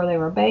 which is where they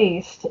were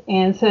based,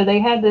 and so they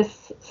had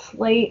this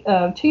slate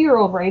of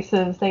 2-year-old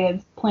races they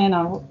had planned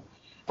on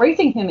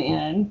racing him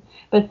in,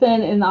 but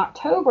then in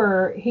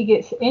October he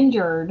gets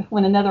injured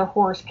when another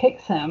horse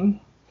kicks him,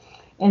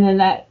 and then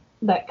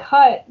that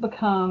cut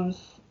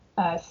becomes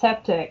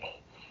septic,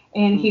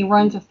 and he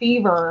runs a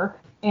fever,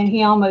 and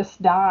he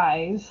almost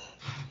dies.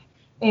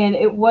 And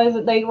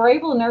they were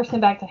able to nurse him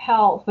back to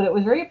health, but it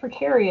was very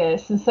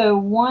precarious. And so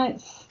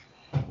once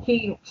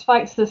he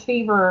spikes this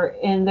fever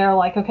and they're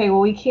like, okay,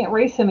 well, we can't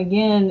race him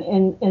again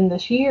in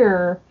this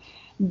year,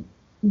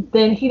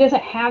 then he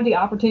doesn't have the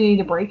opportunity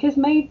to break his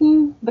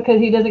maiden because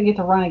he doesn't get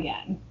to run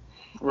again.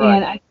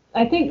 Right. And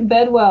I think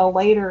Bedwell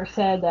later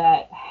said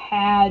that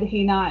had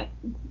he not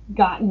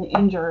gotten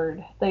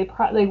injured,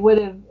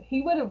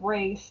 he would have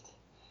raced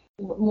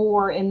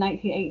more in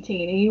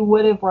 1918, and he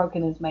would have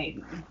broken his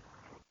maiden.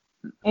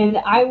 And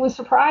I was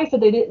surprised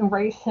that they didn't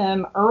race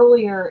him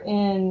earlier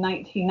in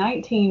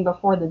 1919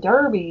 before the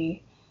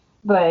Derby,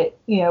 but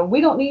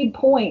we don't need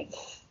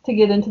points to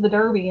get into the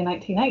Derby in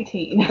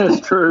 1919.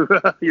 That's true.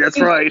 That's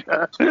right.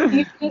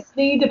 You just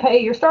need to pay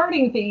your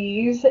starting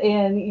fees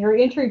and your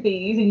entry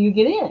fees, and you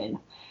get in.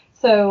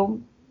 So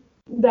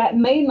that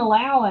maiden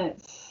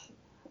allowance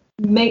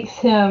makes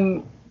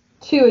him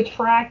too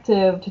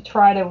attractive to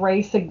try to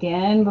race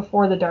again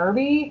before the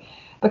Derby,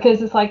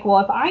 because it's like, well,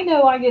 if I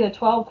know I get a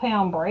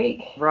 12-pound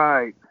break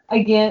right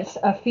against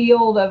a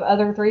field of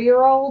other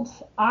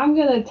 3-year-olds, I'm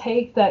going to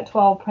take that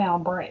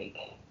 12-pound break.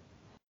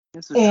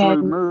 It's a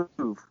true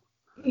move.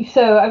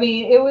 So, I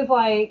mean, it was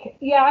like,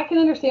 yeah, I can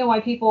understand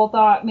why people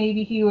thought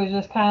maybe he was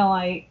just kind of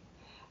like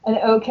an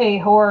okay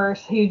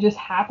horse who just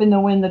happened to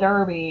win the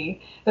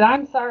Derby. But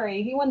I'm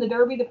sorry, he won the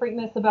Derby, the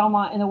Preakness, the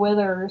Belmont, and the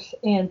Withers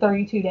in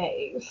 32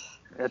 days.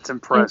 That's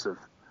impressive.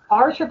 And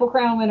our Triple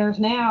Crown winners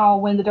now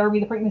win the Derby,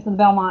 the Preakness, and the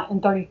Belmont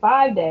in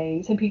 35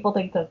 days, and people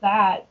think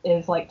that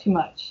is like too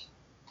much.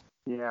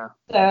 Yeah.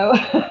 So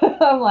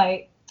I'm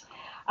like,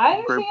 I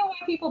understand why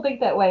people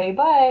think that way,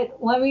 but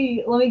let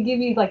me give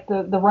you like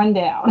the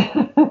rundown.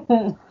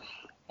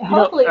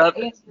 Hopefully it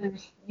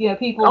answers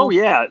people. Oh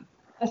yeah.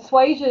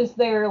 Assuages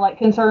their like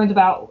concerns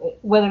about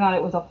whether or not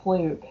it was a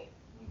fluke.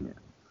 Yeah.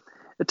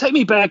 Take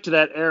me back to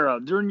that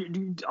era.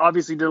 You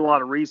obviously did a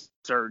lot of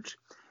research.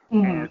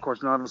 And of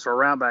course, none of us were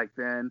around back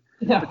then.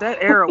 No. But that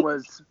era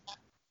was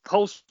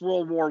post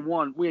World War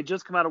I. We had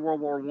just come out of World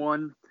War I.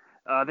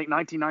 I think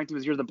 1919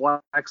 was the year of the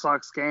Black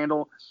Sox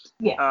scandal.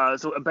 Yeah.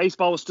 So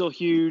baseball was still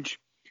huge.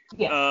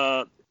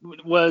 Yeah.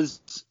 Was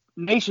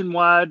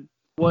nationwide,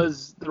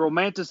 was the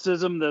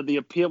romanticism, the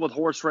appeal with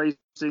horse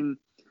racing.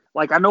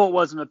 Like, I know it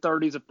was in the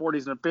 30s, the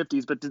 40s, and the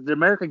 50s, but did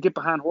America get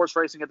behind horse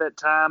racing at that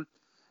time?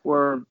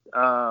 were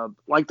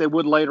like they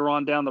would later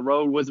on down the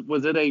road?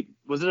 Was it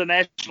a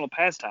national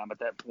pastime at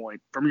that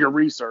point from your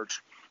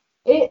research?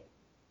 It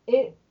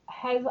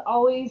has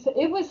always,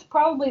 it was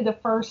probably the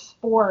first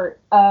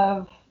sport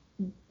of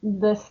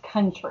this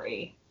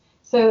country.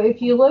 So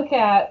if you look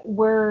at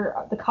where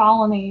the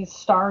colonies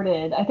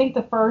started, I think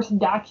the first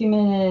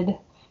documented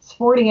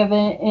sporting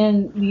event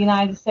in the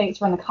United States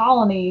from the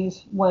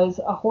colonies was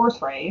a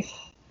horse race.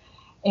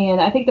 And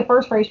I think the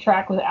first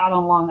racetrack was out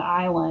on Long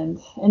Island.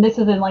 And this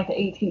is in like the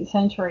 18th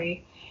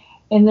century.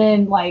 And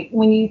then, like,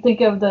 when you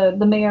think of the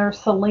mare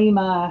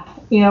Selima,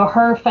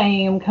 her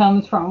fame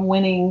comes from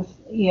winning,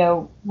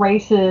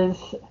 races,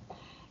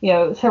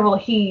 several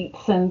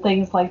heats and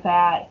things like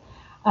that.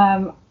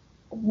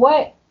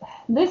 What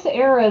this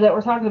era that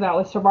we're talking about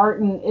with Sir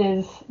Barton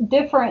is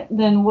different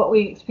than what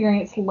we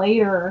experienced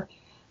later,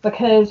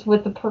 because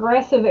with the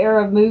progressive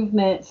era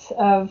movements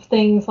of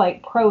things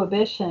like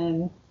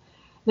Prohibition,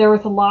 there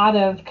was a lot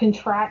of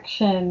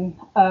contraction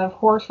of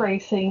horse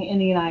racing in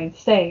the United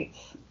States.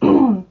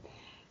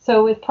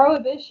 So with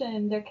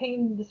Prohibition, there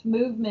came this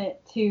movement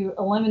to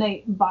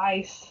eliminate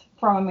vice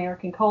from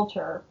American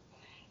culture.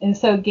 And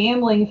so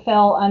gambling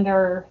fell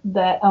under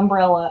that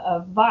umbrella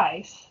of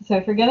vice. So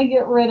if you're going to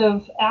get rid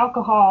of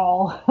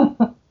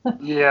alcohol,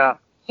 yeah,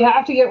 you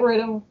have to get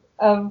rid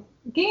of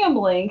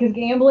gambling, because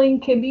gambling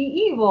can be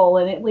evil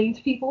and it leads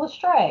people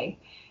astray.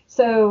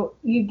 So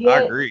you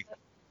get... I agree.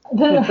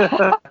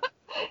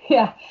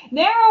 Yeah.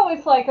 Now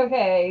it's like,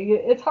 okay,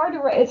 it's hard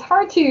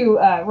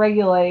to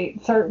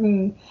regulate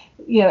certain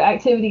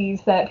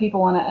activities that people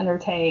want to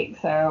undertake.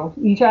 So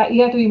you have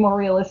to be more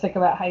realistic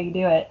about how you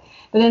do it.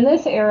 But in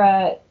this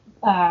era,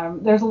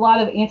 there's a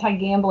lot of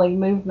anti-gambling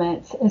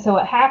movements, and so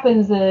what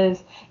happens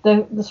is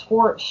the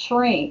sport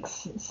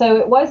shrinks. So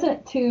it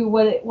wasn't to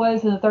what it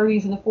was in the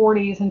 30s and the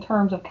 40s in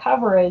terms of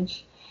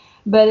coverage,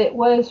 but it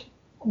was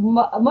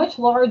much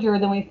larger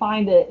than we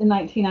find it in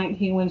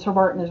 1919 when Sir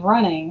Barton is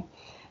running.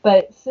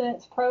 But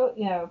since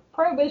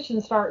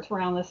Prohibition starts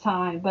around this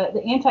time, but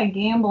the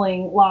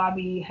anti-gambling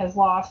lobby has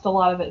lost a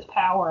lot of its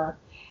power.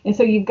 And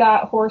so you've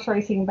got horse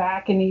racing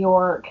back in New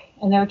York,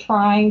 and they're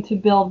trying to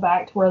build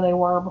back to where they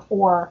were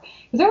before.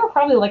 Because there were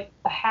probably like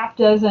a half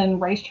dozen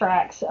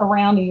racetracks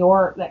around New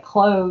York that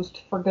closed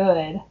for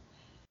good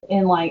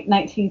in like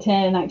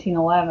 1910,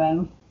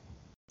 1911.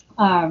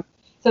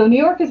 So New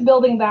York is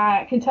building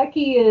back.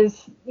 Kentucky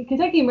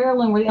and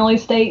Maryland were the only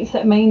states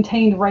that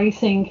maintained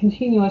racing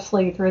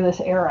continuously through this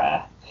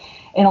era.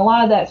 And a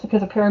lot of that's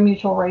because of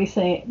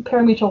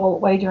parimutuel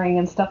wagering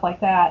and stuff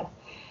like that.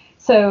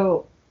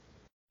 So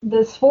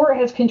the sport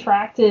has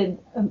contracted,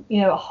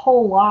 a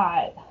whole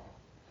lot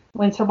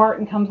when Sir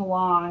Barton comes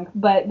along.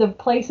 But the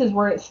places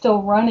where it's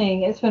still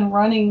running, it's been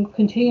running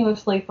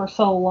continuously for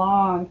so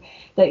long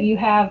that you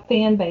have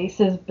fan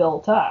bases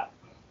built up.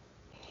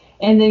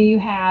 And then you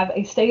have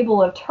a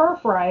stable of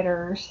turf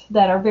riders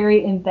that are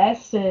very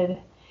invested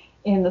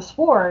in the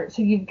sport.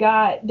 So you've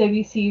got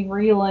W.C.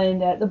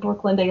 Vreeland at the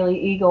Brooklyn Daily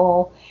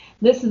Eagle.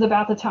 This is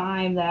about the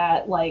time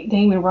that like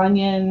Damon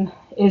Runyon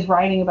is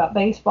writing about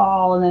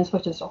baseball and then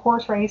switches to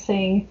horse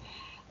racing.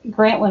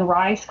 Grantland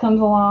Rice comes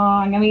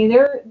along. I mean,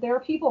 there are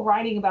people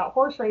writing about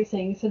horse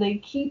racing, so they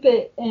keep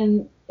it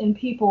in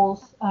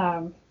people's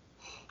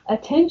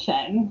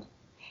attention.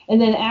 And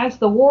then as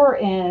the war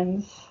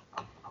ends,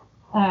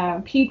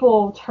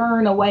 people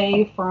turn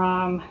away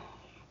from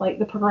like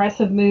the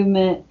progressive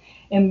movement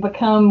and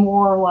become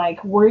more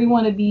like, we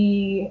want to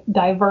be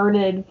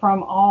diverted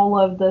from all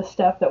of the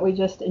stuff that we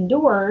just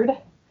endured.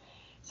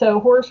 So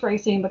horse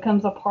racing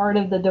becomes a part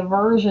of the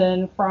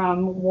diversion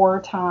from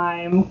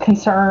wartime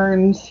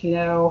concerns.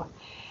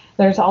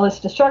 There's all this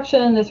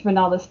destruction, there's been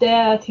all this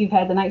death, you've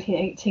had the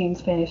 1918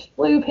 Spanish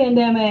flu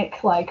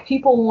pandemic. Like,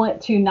 people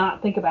want to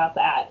not think about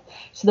that.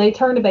 So they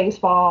turn to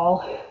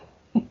baseball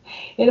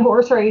in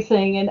horse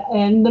racing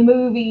and the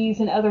movies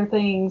and other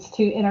things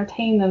to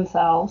entertain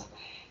themselves.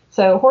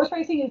 So horse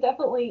racing is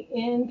definitely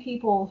in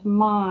people's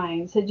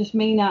minds. It just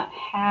may not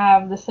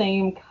have the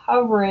same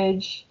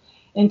coverage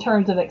in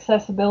terms of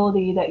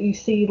accessibility that you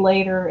see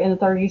later in the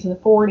 30s and the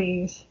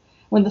 40s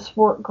when the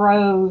sport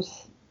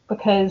grows,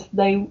 because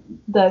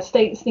the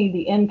states need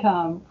the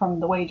income from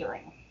the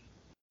wagering.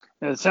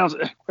 It sounds,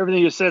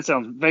 everything you said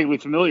sounds vaguely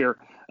familiar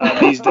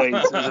these days,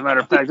 as a matter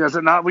of fact, does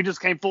it not? We just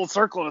came full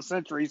circle in a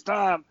century's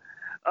time.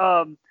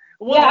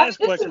 Last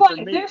question for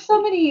me. There's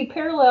so many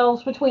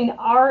parallels between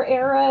our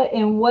era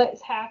and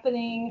what's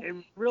happening it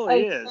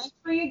really a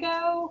century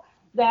ago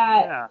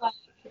that,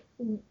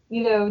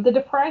 the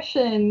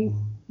Depression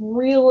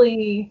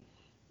really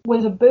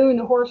was a boon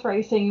to horse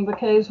racing,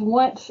 because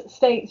once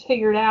states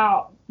figured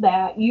out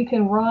that you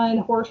can run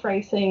horse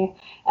racing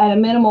at a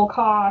minimal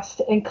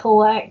cost and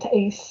collect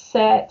a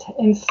set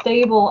and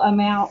stable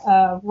amount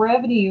of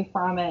revenue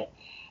from it,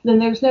 then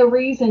there's no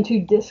reason to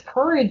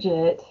discourage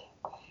it.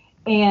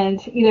 And,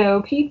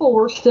 people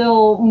were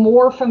still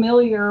more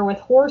familiar with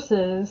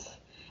horses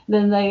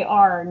than they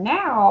are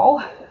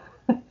now.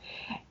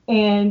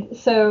 And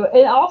so,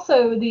 and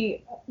also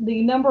the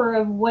number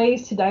of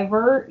ways to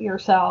divert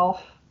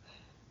yourself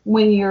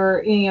when you're,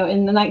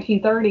 in the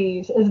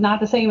 1930s is not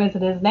the same as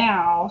it is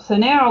now. So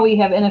now we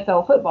have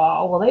NFL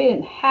football. Well, they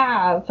didn't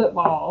have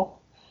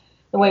football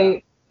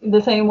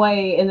the same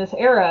way in this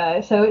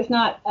era. So it's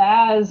not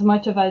as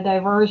much of a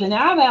diversion.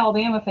 Now I'm an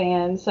Alabama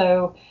fan,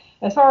 so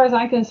as far as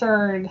I'm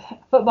concerned,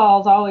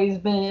 football's always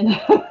been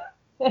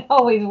and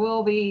always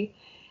will be,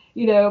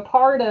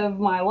 part of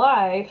my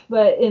life.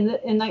 But in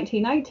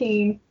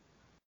 1919,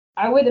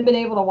 I wouldn't have been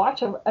able to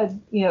watch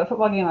a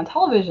football game on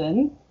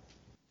television.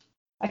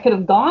 I could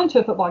have gone to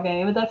a football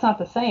game, but that's not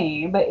the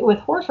same. But with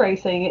horse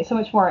racing, it's so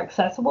much more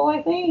accessible,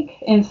 I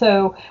think. And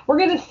so we're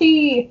going to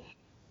see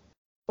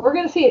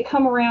it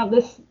come around,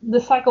 this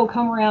cycle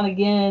come around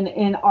again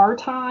in our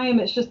time.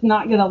 It's just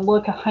not going to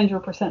look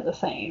 100% the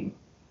same.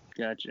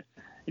 Gotcha.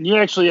 And you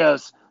actually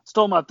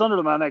stole my thunder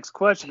to my next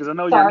question, because I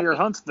know you're near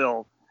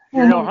Huntsville.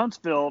 You're near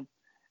Huntsville,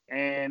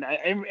 and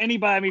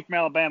anybody I meet from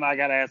Alabama, I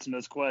got to ask them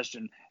this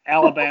question: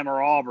 Alabama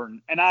or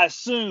Auburn? And I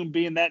assume,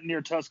 being that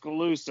near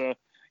Tuscaloosa,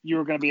 you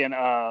were going to be an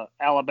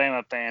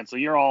Alabama fan, so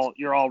you're all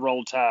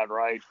Roll Tide,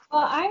 right?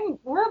 Well,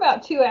 we're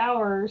about 2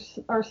 hours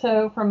or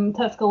so from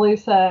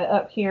Tuscaloosa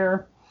up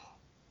here.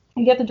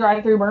 You get to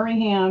drive through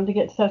Birmingham to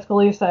get to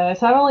Tuscaloosa.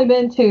 So I've only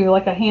been to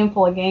like a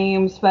handful of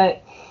games,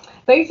 but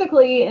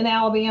basically in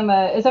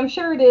Alabama, as I'm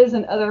sure it is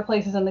in other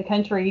places in the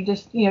country, you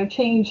just,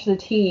 change the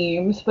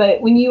teams.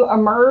 But when you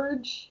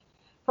emerge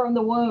from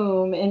the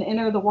womb and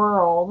enter the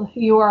world,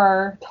 you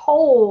are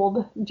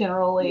told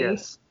generally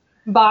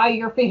by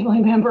your family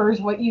members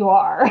what you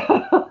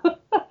are.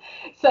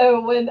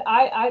 So when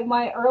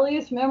my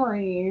earliest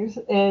memories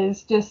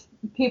is just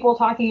people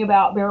talking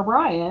about Bear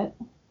Bryant.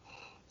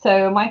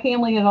 So my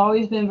family has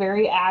always been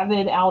very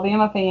avid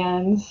Alabama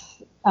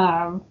fans,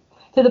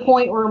 to the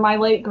point where my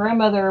late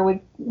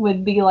grandmother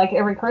would be like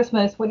every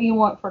Christmas, "What do you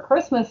want for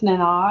Christmas,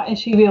 Nana?" And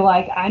she'd be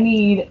like, "I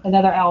need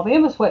another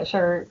Alabama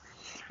sweatshirt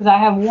because I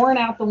have worn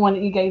out the one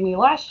that you gave me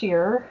last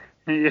year."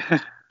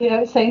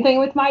 Yeah. Same thing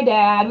with my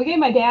dad. We gave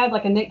my dad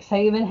like a Nick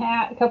Saban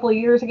hat a couple of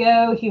years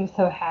ago. He was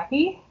so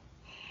happy.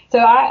 So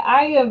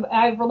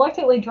I've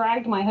reluctantly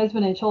dragged my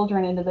husband and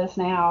children into this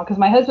now because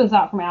my husband's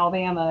not from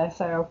Alabama.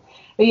 So,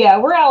 but yeah,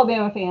 we're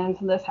Alabama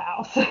fans in this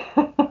house.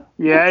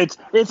 Yeah,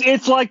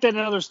 it's like that in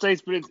other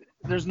states, but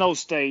there's no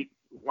state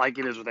like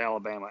it is with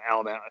Alabama.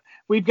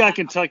 We've got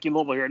Kentucky and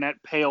Louisville here, and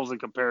that pales in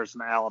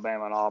comparison to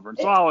Alabama and Auburn.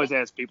 So I always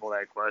ask people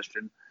that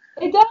question.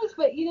 It does,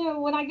 but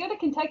when I go to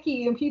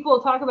Kentucky and people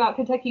talk about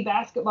Kentucky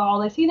basketball,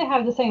 they seem to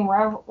have the same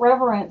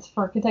reverence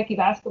for Kentucky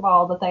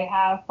basketball that they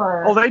have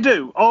for. Oh, they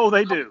do.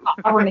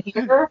 Auburn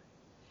here.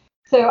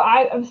 So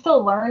I'm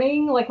still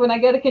learning. Like when I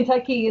go to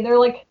Kentucky, they're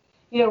like,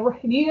 do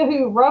you know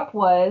who Rupp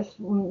was?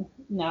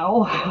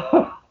 No.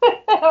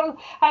 I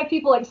have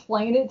people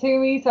explain it to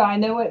me, so I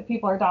know what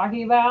people are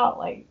talking about.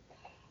 Like,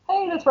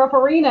 hey, that's Rupp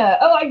Arena.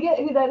 Oh, I get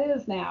who that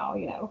is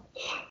now.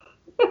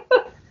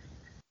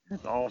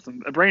 That's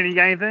awesome. Brandon, you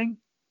got anything?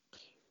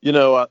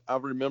 I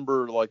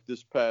remember like the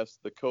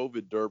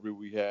COVID Derby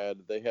we had.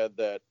 They had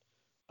that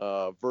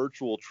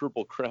virtual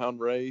Triple Crown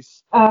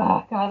race.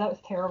 Oh, God, that was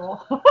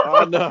terrible.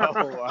 I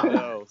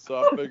know. So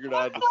I figured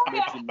I'd just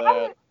mention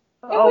that.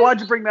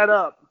 Why'd you bring that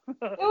up?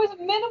 It was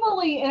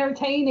minimally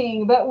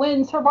entertaining, but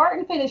when Sir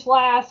Barton finished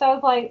last, I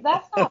was like,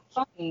 that's not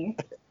funny.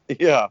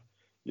 Yeah.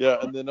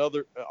 And then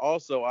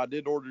also, I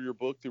did order your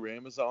book through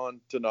Amazon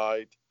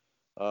tonight.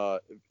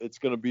 It's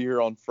going to be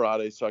here on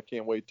Friday, so I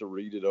can't wait to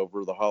read it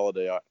over the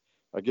holiday.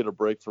 I get a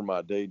break from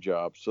my day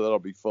job, so that'll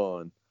be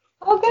fun.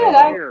 Oh,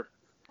 good.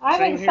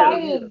 I'm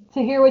excited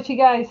to hear what you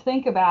guys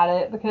think about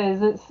it,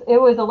 because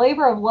it was a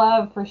labor of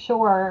love for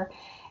sure.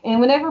 And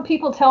whenever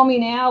people tell me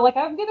now, like,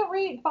 I'm going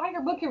to buy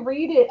your book and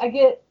read it,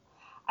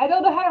 I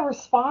don't know how to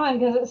respond,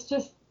 because it's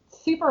just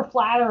super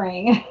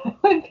flattering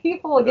when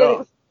people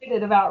get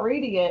excited about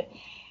reading it.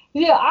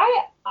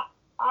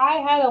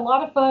 I had a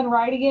lot of fun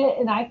writing it,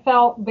 and I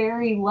felt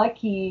very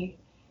lucky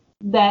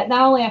that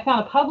not only I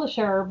found a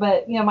publisher,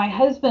 but my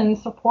husband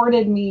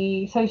supported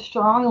me so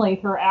strongly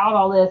throughout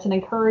all this and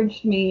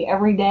encouraged me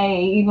every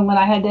day, even when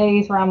I had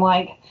days where I'm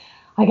like,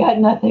 I got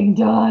nothing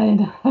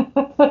done.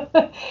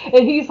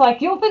 And he's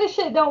like, "You'll finish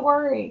it, don't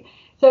worry."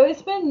 So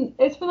it's been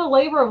a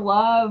labor of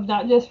love,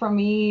 not just from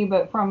me,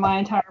 but from my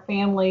entire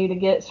family, to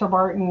get Sir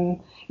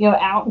Barton,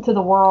 out into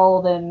the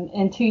world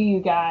and to you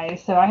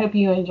guys. So I hope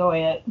you enjoy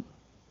it.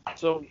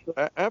 So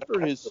after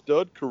his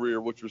stud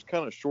career, which was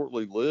kind of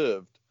shortly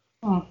lived,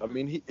 I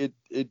mean,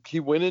 he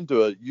went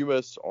into a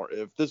U.S.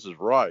 if this is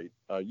right,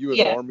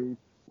 U.S. Army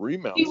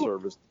remount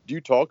service. Do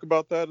you talk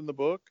about that in the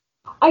book?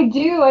 I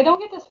do. I don't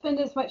get to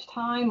spend as much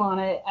time on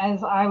it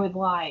as I would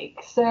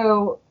like.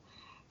 So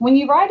when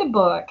you write a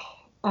book,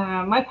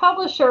 my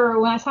publisher,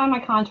 when I signed my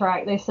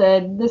contract, they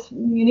said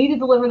you need to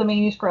deliver the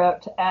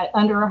manuscript at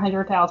under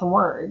 100,000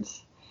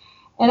 words.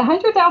 And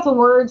 100,000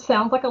 words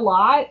sounds like a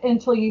lot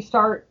until you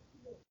start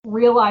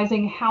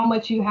realizing how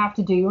much you have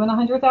to do in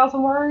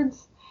 100,000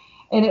 words.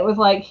 And it was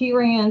like he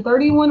ran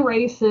 31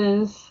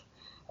 races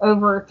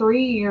over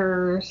 3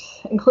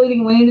 years,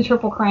 including winning the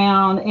Triple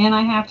Crown, and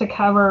I have to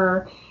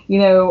cover,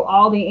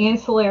 all the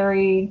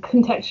ancillary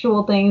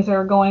contextual things that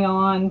are going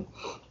on,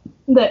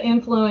 that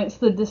influence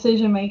the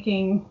decision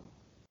making.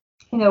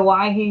 You know,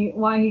 why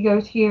he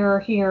goes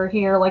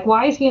here, like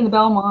why is he in the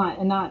Belmont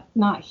and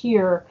not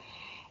here?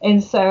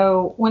 And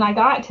so when I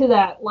got to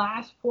that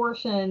last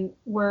portion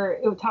where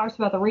it talks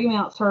about the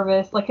remount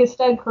service, like his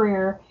stud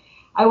career,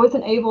 I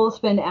wasn't able to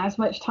spend as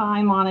much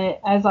time on it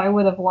as I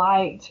would have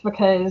liked,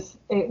 because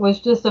it was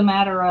just a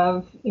matter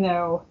of, you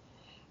know,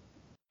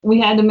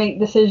 we had to make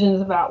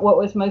decisions about what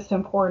was most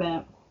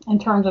important in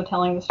terms of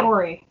telling the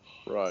story.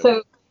 Right.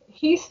 So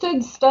he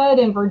stood stud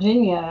in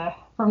Virginia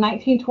from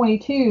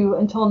 1922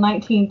 until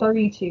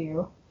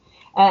 1932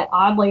 at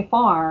Audley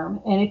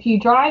Farm. And if you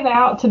drive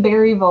out to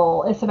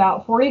Berryville, it's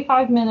about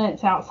 45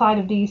 minutes outside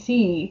of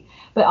D.C.,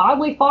 but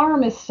Audley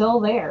Farm is still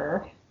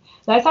there.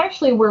 That's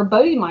actually where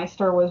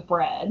Bodemeister was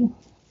bred.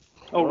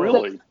 Oh,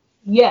 really?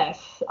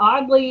 Yes.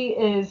 Audley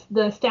is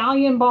the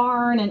stallion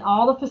barn, and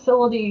all the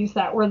facilities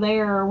that were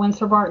there when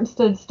Sir Barton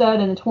stood stud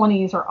in the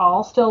 20s are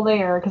all still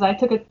there, because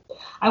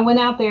I went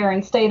out there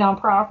and stayed on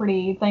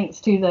property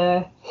thanks to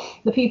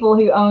the people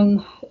who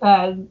own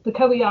the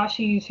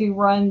Kobayashis who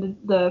run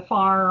the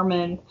farm,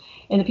 and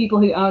the people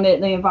who own it.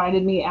 They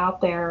invited me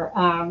out there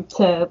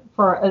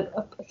for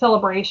a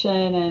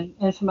celebration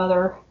and some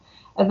other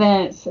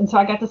events, and so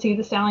I got to see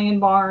the stallion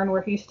barn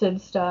where he stood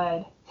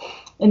stud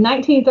in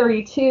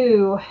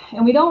 1932,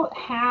 and we don't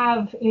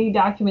have any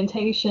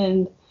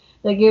documentation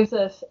that gives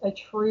us a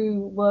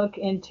true look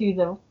into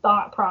the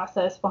thought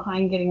process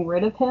behind getting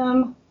rid of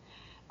him.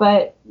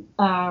 But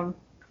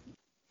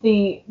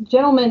the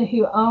gentleman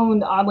who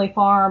owned Audley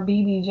Farm,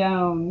 B.B.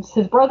 Jones,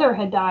 his brother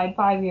had died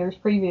 5 years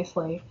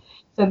previously.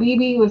 So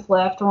B.B. was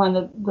left to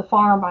run the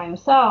farm by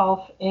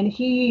himself, and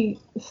he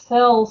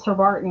sells Sir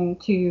Barton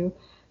to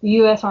the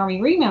U.S.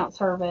 Army Remount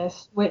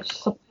Service, which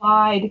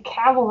supplied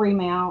cavalry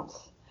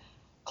mounts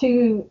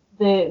to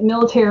the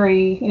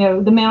military, you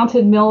know, the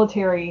mounted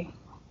military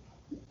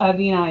of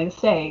the United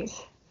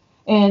States.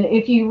 And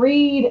if you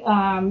read,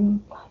 I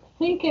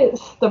think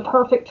it's The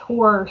Perfect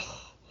Horse.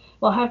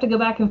 Well, I'll have to go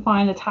back and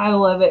find the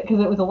title of it because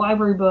it was a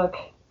library book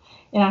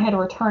and I had to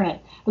return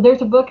it. But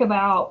there's a book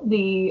about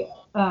the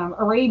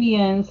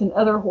Arabians and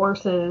other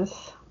horses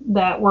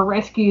that were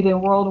rescued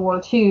in World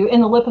War II,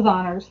 and the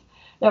Lipizaners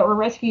that were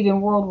rescued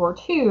in World War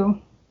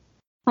II.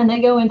 And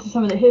they go into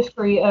some of the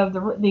history of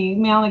the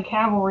mounted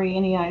cavalry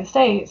in the United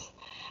States.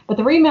 But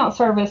the remount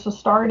service was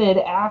started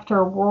after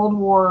around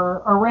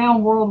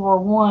World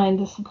War I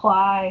to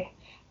supply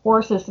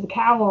horses to the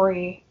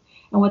cavalry.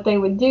 And what they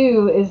would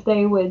do is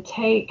they would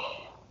take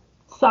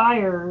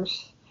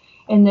sires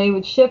and they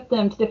would ship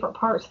them to different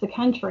parts of the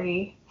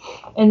country.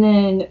 And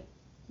then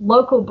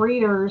local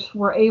breeders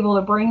were able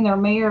to bring their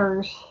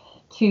mares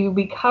to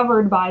be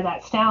covered by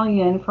that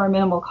stallion for a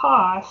minimal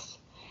cost.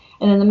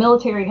 And then the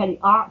military had the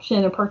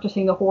option of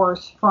purchasing the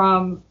horse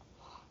from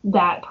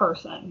that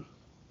person.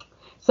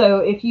 So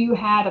if you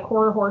had a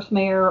quarter horse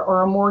mare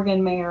or a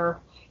Morgan mare,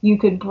 you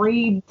could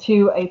breed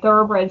to a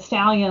thoroughbred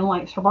stallion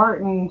like Sir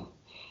Barton,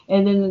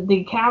 and then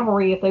the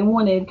cavalry, if they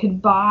wanted,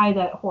 could buy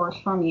that horse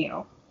from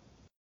you.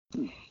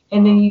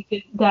 And then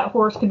that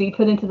horse could be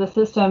put into the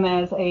system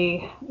as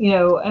a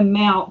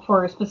mount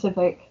for a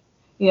specific,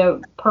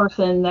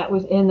 person that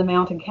was in the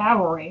mounted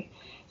cavalry.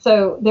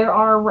 So there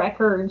are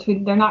records.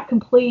 They're not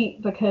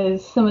complete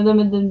because some of them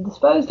have been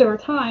disposed over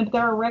time, but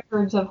there are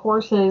records of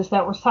horses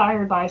that were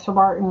sired by Sir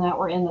Barton that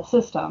were in the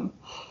system.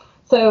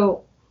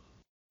 So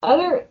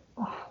other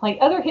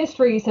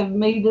histories have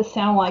made this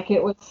sound like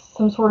it was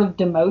some sort of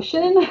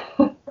demotion.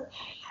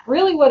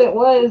 Really what it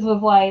was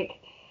like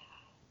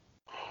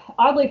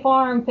Audley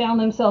Farm found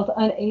themselves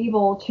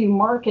unable to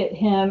market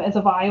him as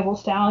a viable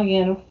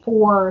stallion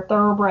for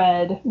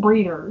thoroughbred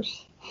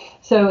breeders.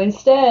 So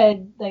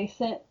instead, they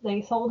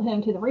sold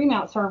him to the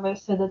remount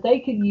service so that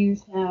they could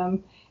use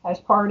him as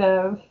part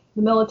of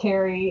the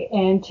military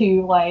and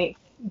to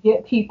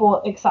get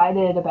people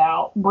excited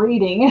about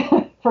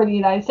breeding for the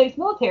United States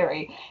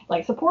military.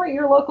 Support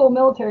your local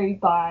military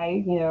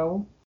by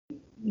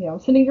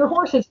sending your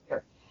horses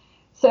here.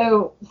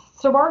 So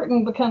Sir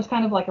Barton becomes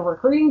kind of like a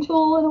recruiting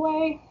tool in a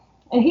way.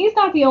 And he's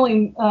not the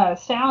only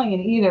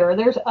stallion either.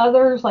 There's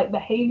others like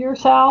Behavior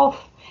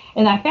South.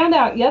 And I found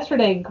out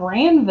yesterday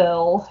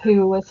Granville,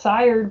 who was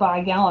sired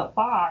by Gallant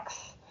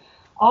Fox,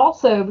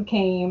 also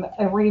became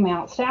a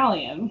remount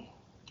stallion.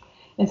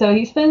 And so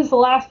he spends the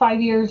last 5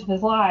 years of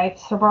his life,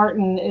 Sir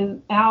Barton is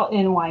out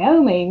in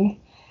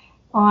Wyoming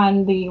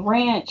on the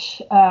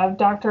ranch of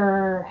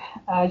Dr.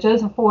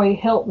 Joseph Foy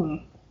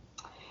Hilton,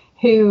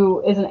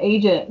 who is an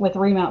agent with the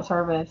remount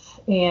service.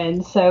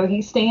 And so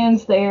he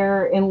stands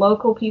there and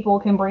local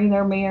people can bring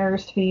their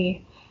mares to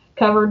be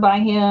covered by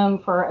him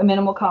for a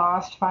minimal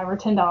cost, $5 or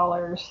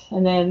 $10.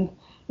 And then,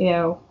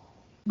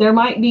 there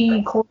might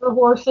be quarter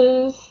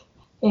horses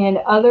and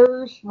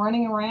others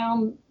running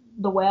around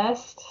the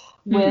West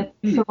with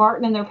Sir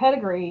Barton and their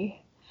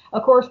pedigree.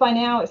 Of course, by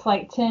now it's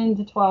like 10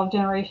 to 12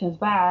 generations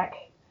back.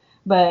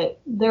 But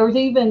there was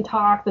even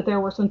talk that there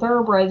were some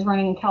thoroughbreds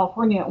running in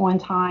California at one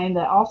time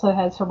that also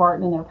had Sir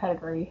Barton in their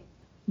pedigree.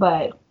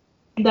 But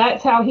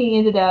that's how he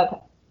ended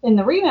up in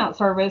the remount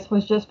service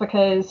was just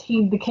because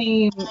he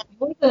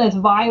wasn't as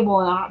viable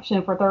an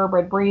option for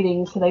thoroughbred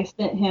breeding, so they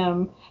sent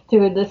him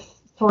to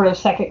this sort of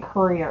second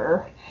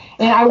career.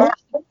 And I wish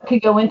I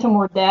could go into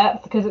more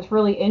depth because it's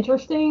really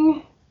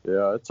interesting.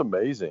 Yeah, it's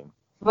amazing.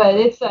 But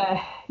it's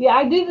yeah,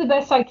 I do the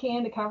best I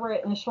can to cover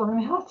it in a short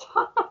amount of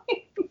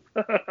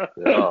time.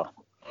 Yeah.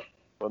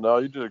 Well, no,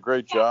 you did a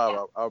great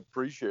job. I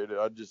appreciate it.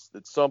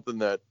 It's something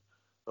that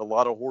a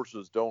lot of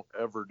horses don't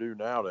ever do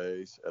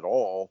nowadays at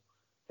all.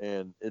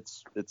 And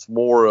it's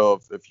more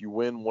of, if you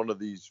win one of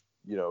these,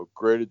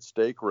 graded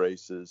stake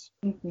races,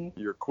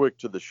 you're quick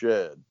to the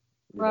shed,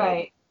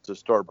 right, to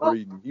start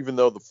breeding, even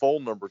though the foal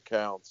number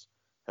counts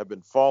have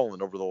been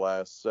falling over the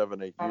last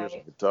 7-8 years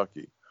in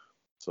Kentucky.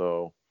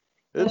 So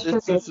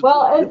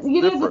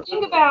the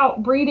thing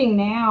about breeding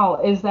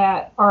now is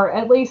that, or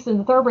at least in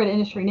the thoroughbred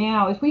industry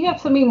now, is we have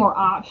so many more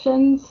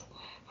options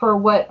for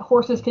what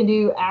horses can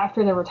do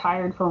after they're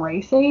retired from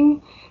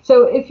racing.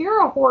 So if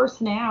you're a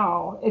horse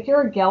now, if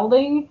you're a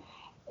gelding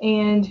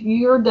and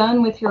you're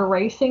done with your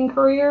racing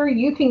career,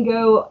 you can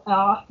go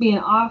be an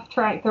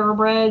off-track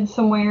thoroughbred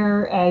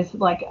somewhere as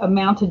like a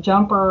mounted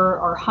jumper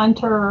or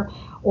hunter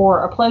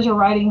or a pleasure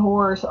riding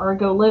horse, or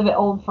go live at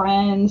Old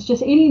Friends,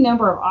 just any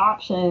number of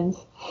options.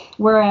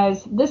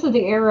 Whereas this is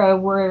the era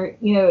where,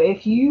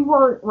 if you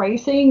weren't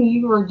racing,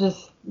 you were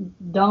just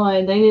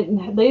done. They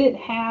didn't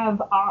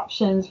have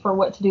options for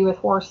what to do with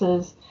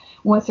horses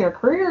once their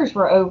careers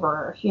were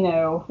over.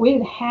 We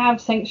didn't have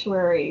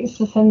sanctuaries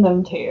to send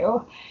them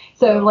to.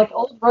 So like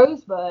old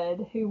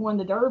Rosebud, who won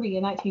the Derby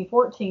in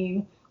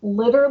 1914,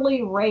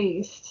 literally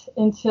raced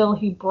until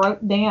he broke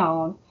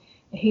down.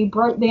 He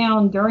broke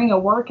down during a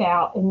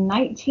workout in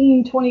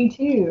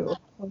 1922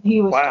 when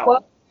he was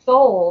 12 years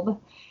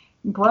old,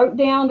 broke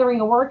down during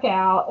a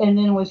workout, and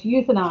then was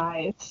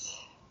euthanized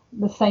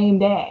the same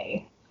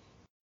day.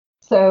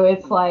 So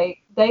it's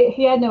like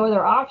he had no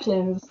other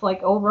options.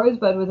 Like old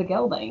Rosebud was a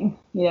gelding.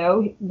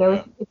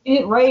 If he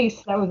didn't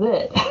race, that was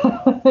it.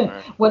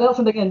 What else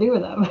are they going to do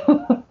with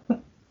him?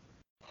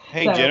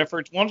 Hey, so,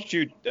 Jennifer, why don't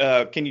you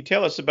can you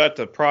tell us about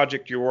the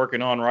project you're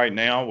working on right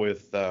now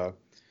with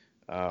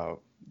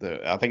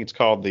I think it's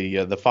called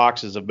the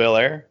Foxes of Bel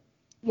Air?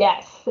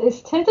 Yes,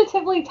 it's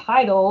tentatively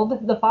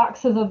titled The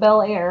Foxes of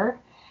Bel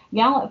Air,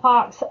 Gallant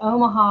Fox,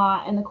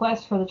 Omaha, and the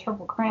Quest for the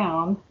Triple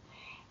Crown.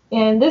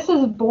 And this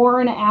is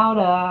born out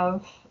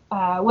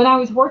of, when I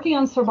was working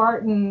on Sir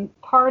Barton,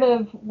 part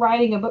of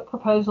writing a book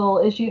proposal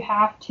is you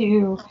have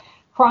to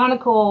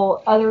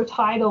chronicle other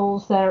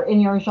titles that are in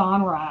your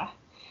genre.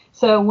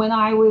 So when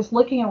I was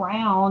looking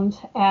around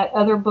at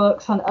other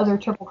books on other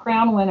Triple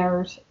Crown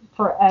winners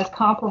as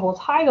comparable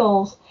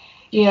titles,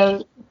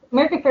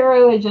 American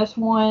Pharoah had just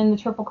won the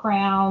Triple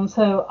Crown,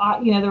 so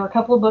there were a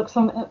couple of books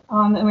on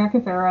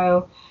American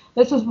Pharoah.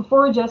 This was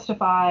before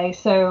Justify,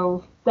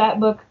 so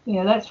that book,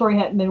 that story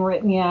hadn't been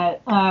written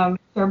yet. There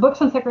are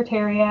books on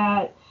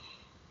Secretariat.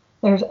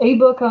 There's a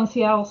book on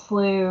Seattle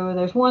Slew.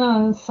 There's one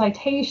on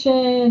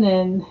Citation,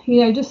 and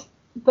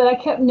but I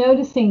kept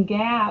noticing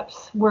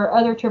gaps where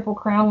other Triple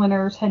Crown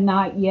winners had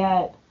not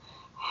yet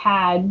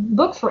had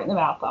books written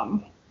about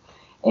them.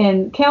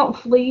 And Count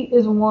Fleet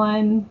is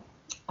one.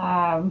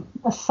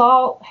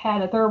 Assault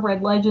had a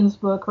Thoroughbred Legends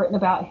book written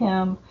about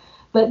him,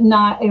 but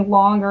not a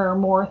longer,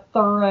 more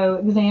thorough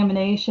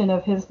examination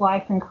of his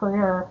life and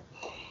career.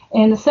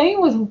 And the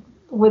same was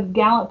with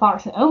Gallant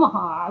Fox in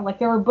Omaha. Like,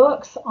 there were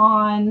books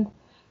on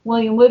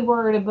William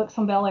Woodward and books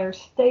on Bel Air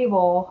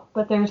Stable,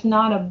 but there's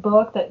not a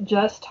book that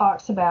just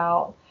talks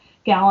about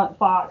Gallant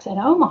Fox and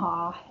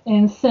Omaha.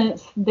 And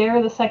since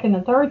they're the second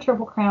and third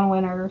Triple Crown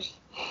winners,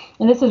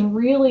 and this is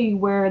really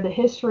where the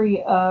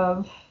history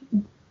of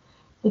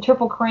the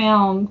Triple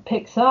Crown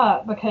picks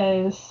up,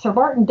 because Sir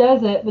Barton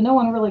does it, but no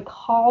one really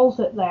calls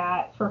it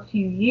that for a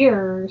few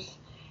years.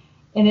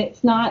 And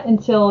it's not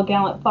until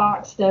Gallant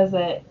Fox does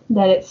it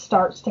that it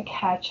starts to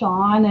catch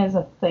on as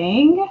a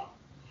thing.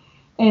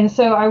 And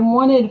so I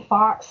wanted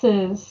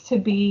Foxes to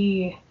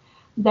be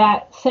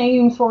that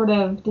same sort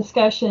of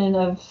discussion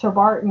of Sir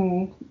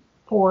Barton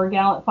for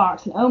Gallant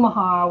Fox and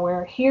Omaha,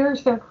 where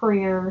here's their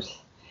careers,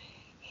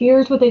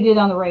 here's what they did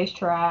on the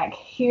racetrack,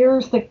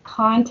 here's the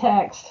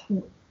context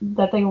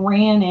that they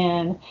ran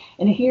in,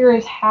 and here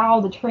is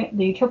how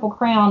the Triple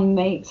Crown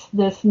makes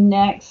this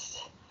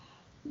next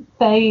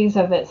phase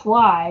of its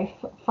life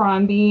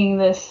from being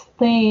this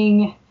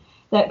thing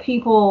that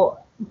people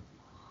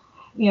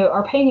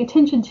are paying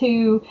attention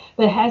to,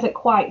 but it hasn't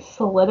quite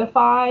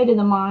solidified in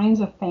the minds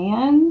of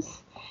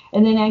fans.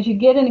 And then as you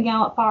get into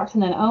Gallant Fox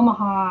and then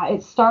Omaha,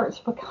 it starts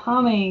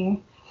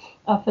becoming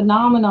a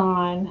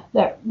phenomenon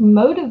that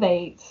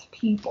motivates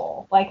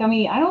people. I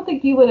don't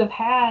think you would have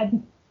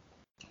had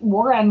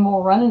War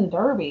Admiral running the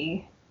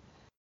Derby,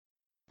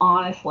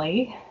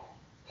 honestly,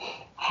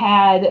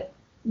 had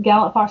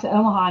Gallant Fox and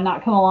Omaha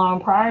not come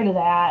along prior to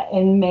that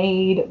and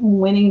made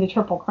winning the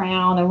Triple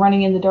Crown and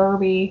running in the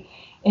Derby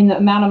and the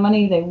amount of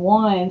money they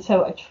won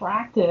so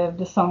attractive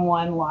to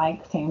someone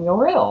like Samuel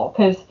Riddle.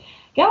 Because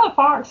Gallant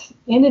Fox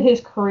ended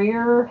his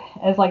career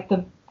as like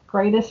the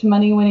greatest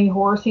money-winning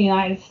horse in the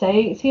United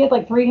States. He had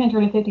like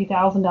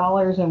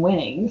 $350,000 in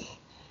winnings.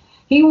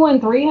 He won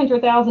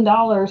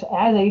 $300,000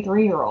 as a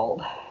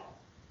 3-year-old.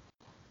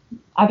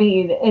 I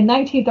mean, in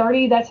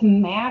 1930, that's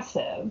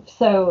massive.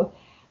 So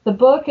the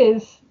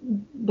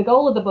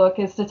goal of the book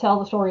is to tell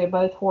the story of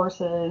both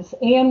horses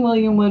and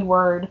William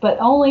Woodward, but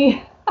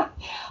only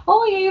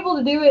able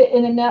to do it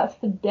in enough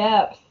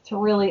depth to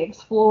really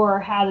explore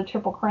how the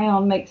Triple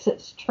Crown makes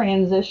its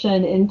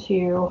transition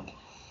into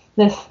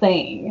this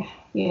thing,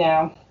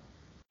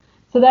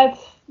 So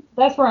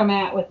that's where I'm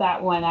at with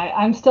that one.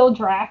 I'm still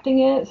drafting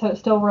it, so it's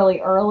still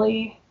really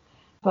early,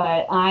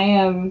 but I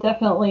am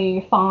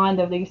definitely fond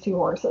of these two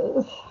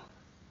horses.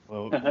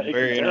 Well,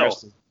 very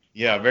interesting.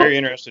 Yeah, very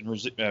interested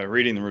in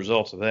reading the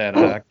results of that.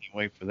 I can't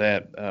wait for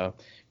that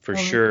for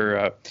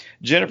sure.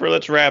 Jennifer,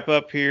 let's wrap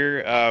up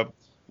here.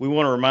 We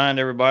want to remind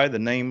everybody the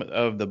name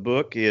of the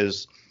book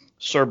is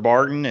Sir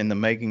Barton and the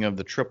Making of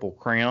the Triple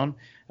Crown.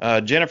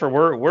 Jennifer,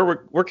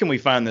 where can we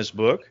find this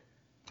book?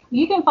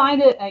 You can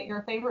find it at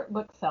your favorite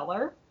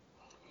bookseller.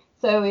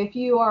 So if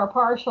you are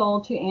partial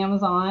to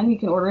Amazon, you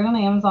can order it on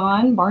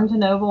Amazon, Barnes &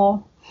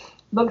 Noble,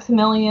 Books A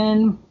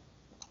Million.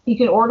 You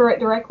can order it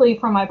directly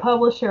from my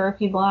publisher if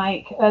you'd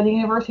like. The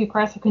University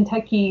Press of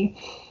Kentucky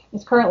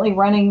is currently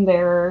running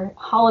their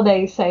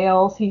holiday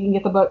sale, so you can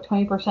get the book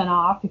 20%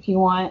 off if you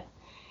want.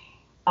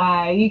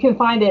 You can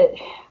find it,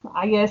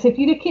 I guess, if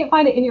you can't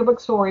find it in your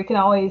bookstore, you can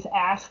always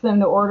ask them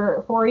to order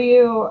it for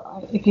you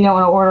if you don't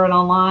want to order it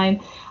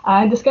online.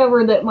 I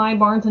discovered that my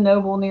Barnes &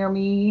 Noble near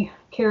me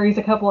carries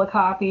a couple of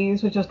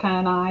copies, which is kind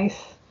of nice.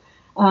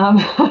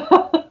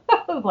 I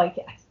was like,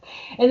 yes.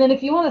 And then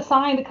if you want a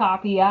signed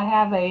copy, I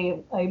have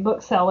a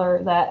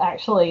bookseller that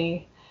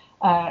actually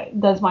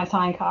does my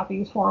signed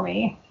copies for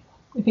me,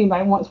 if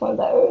anybody wants one of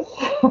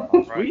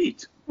those.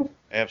 Sweet.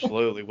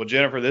 Absolutely. Well,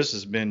 Jennifer, this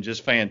has been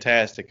just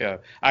fantastic.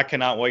 I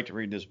cannot wait to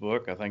read this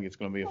book. I think it's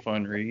going to be a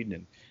fun read,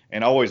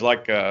 and I always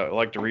like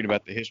to read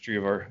about the history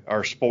of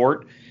our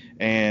sport.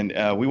 And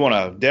we want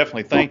to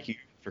definitely thank you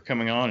for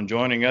coming on and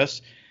joining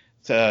us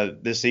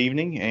this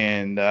evening.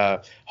 And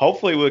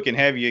hopefully we can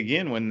have you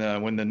again when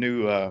the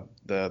new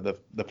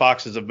the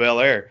Foxes of Bel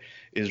Air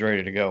is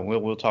ready to go.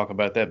 We'll talk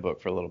about that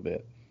book for a little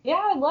bit. Yeah,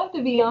 I'd love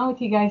to be on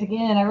with you guys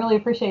again. I really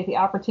appreciate the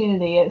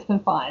opportunity. It's been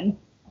fun.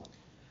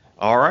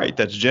 All right,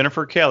 that's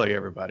Jennifer Kelly,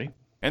 everybody.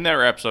 And that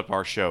wraps up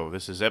our show.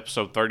 This is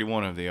episode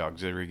 31 of the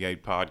Auxiliary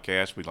Gate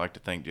podcast. We'd like to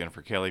thank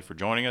Jennifer Kelly for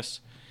joining us.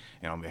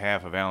 And on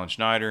behalf of Alan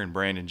Schneider and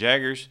Brandon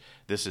Jaggers,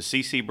 this is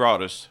CC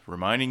Broadus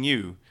reminding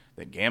you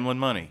that gambling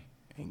money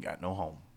ain't got no home.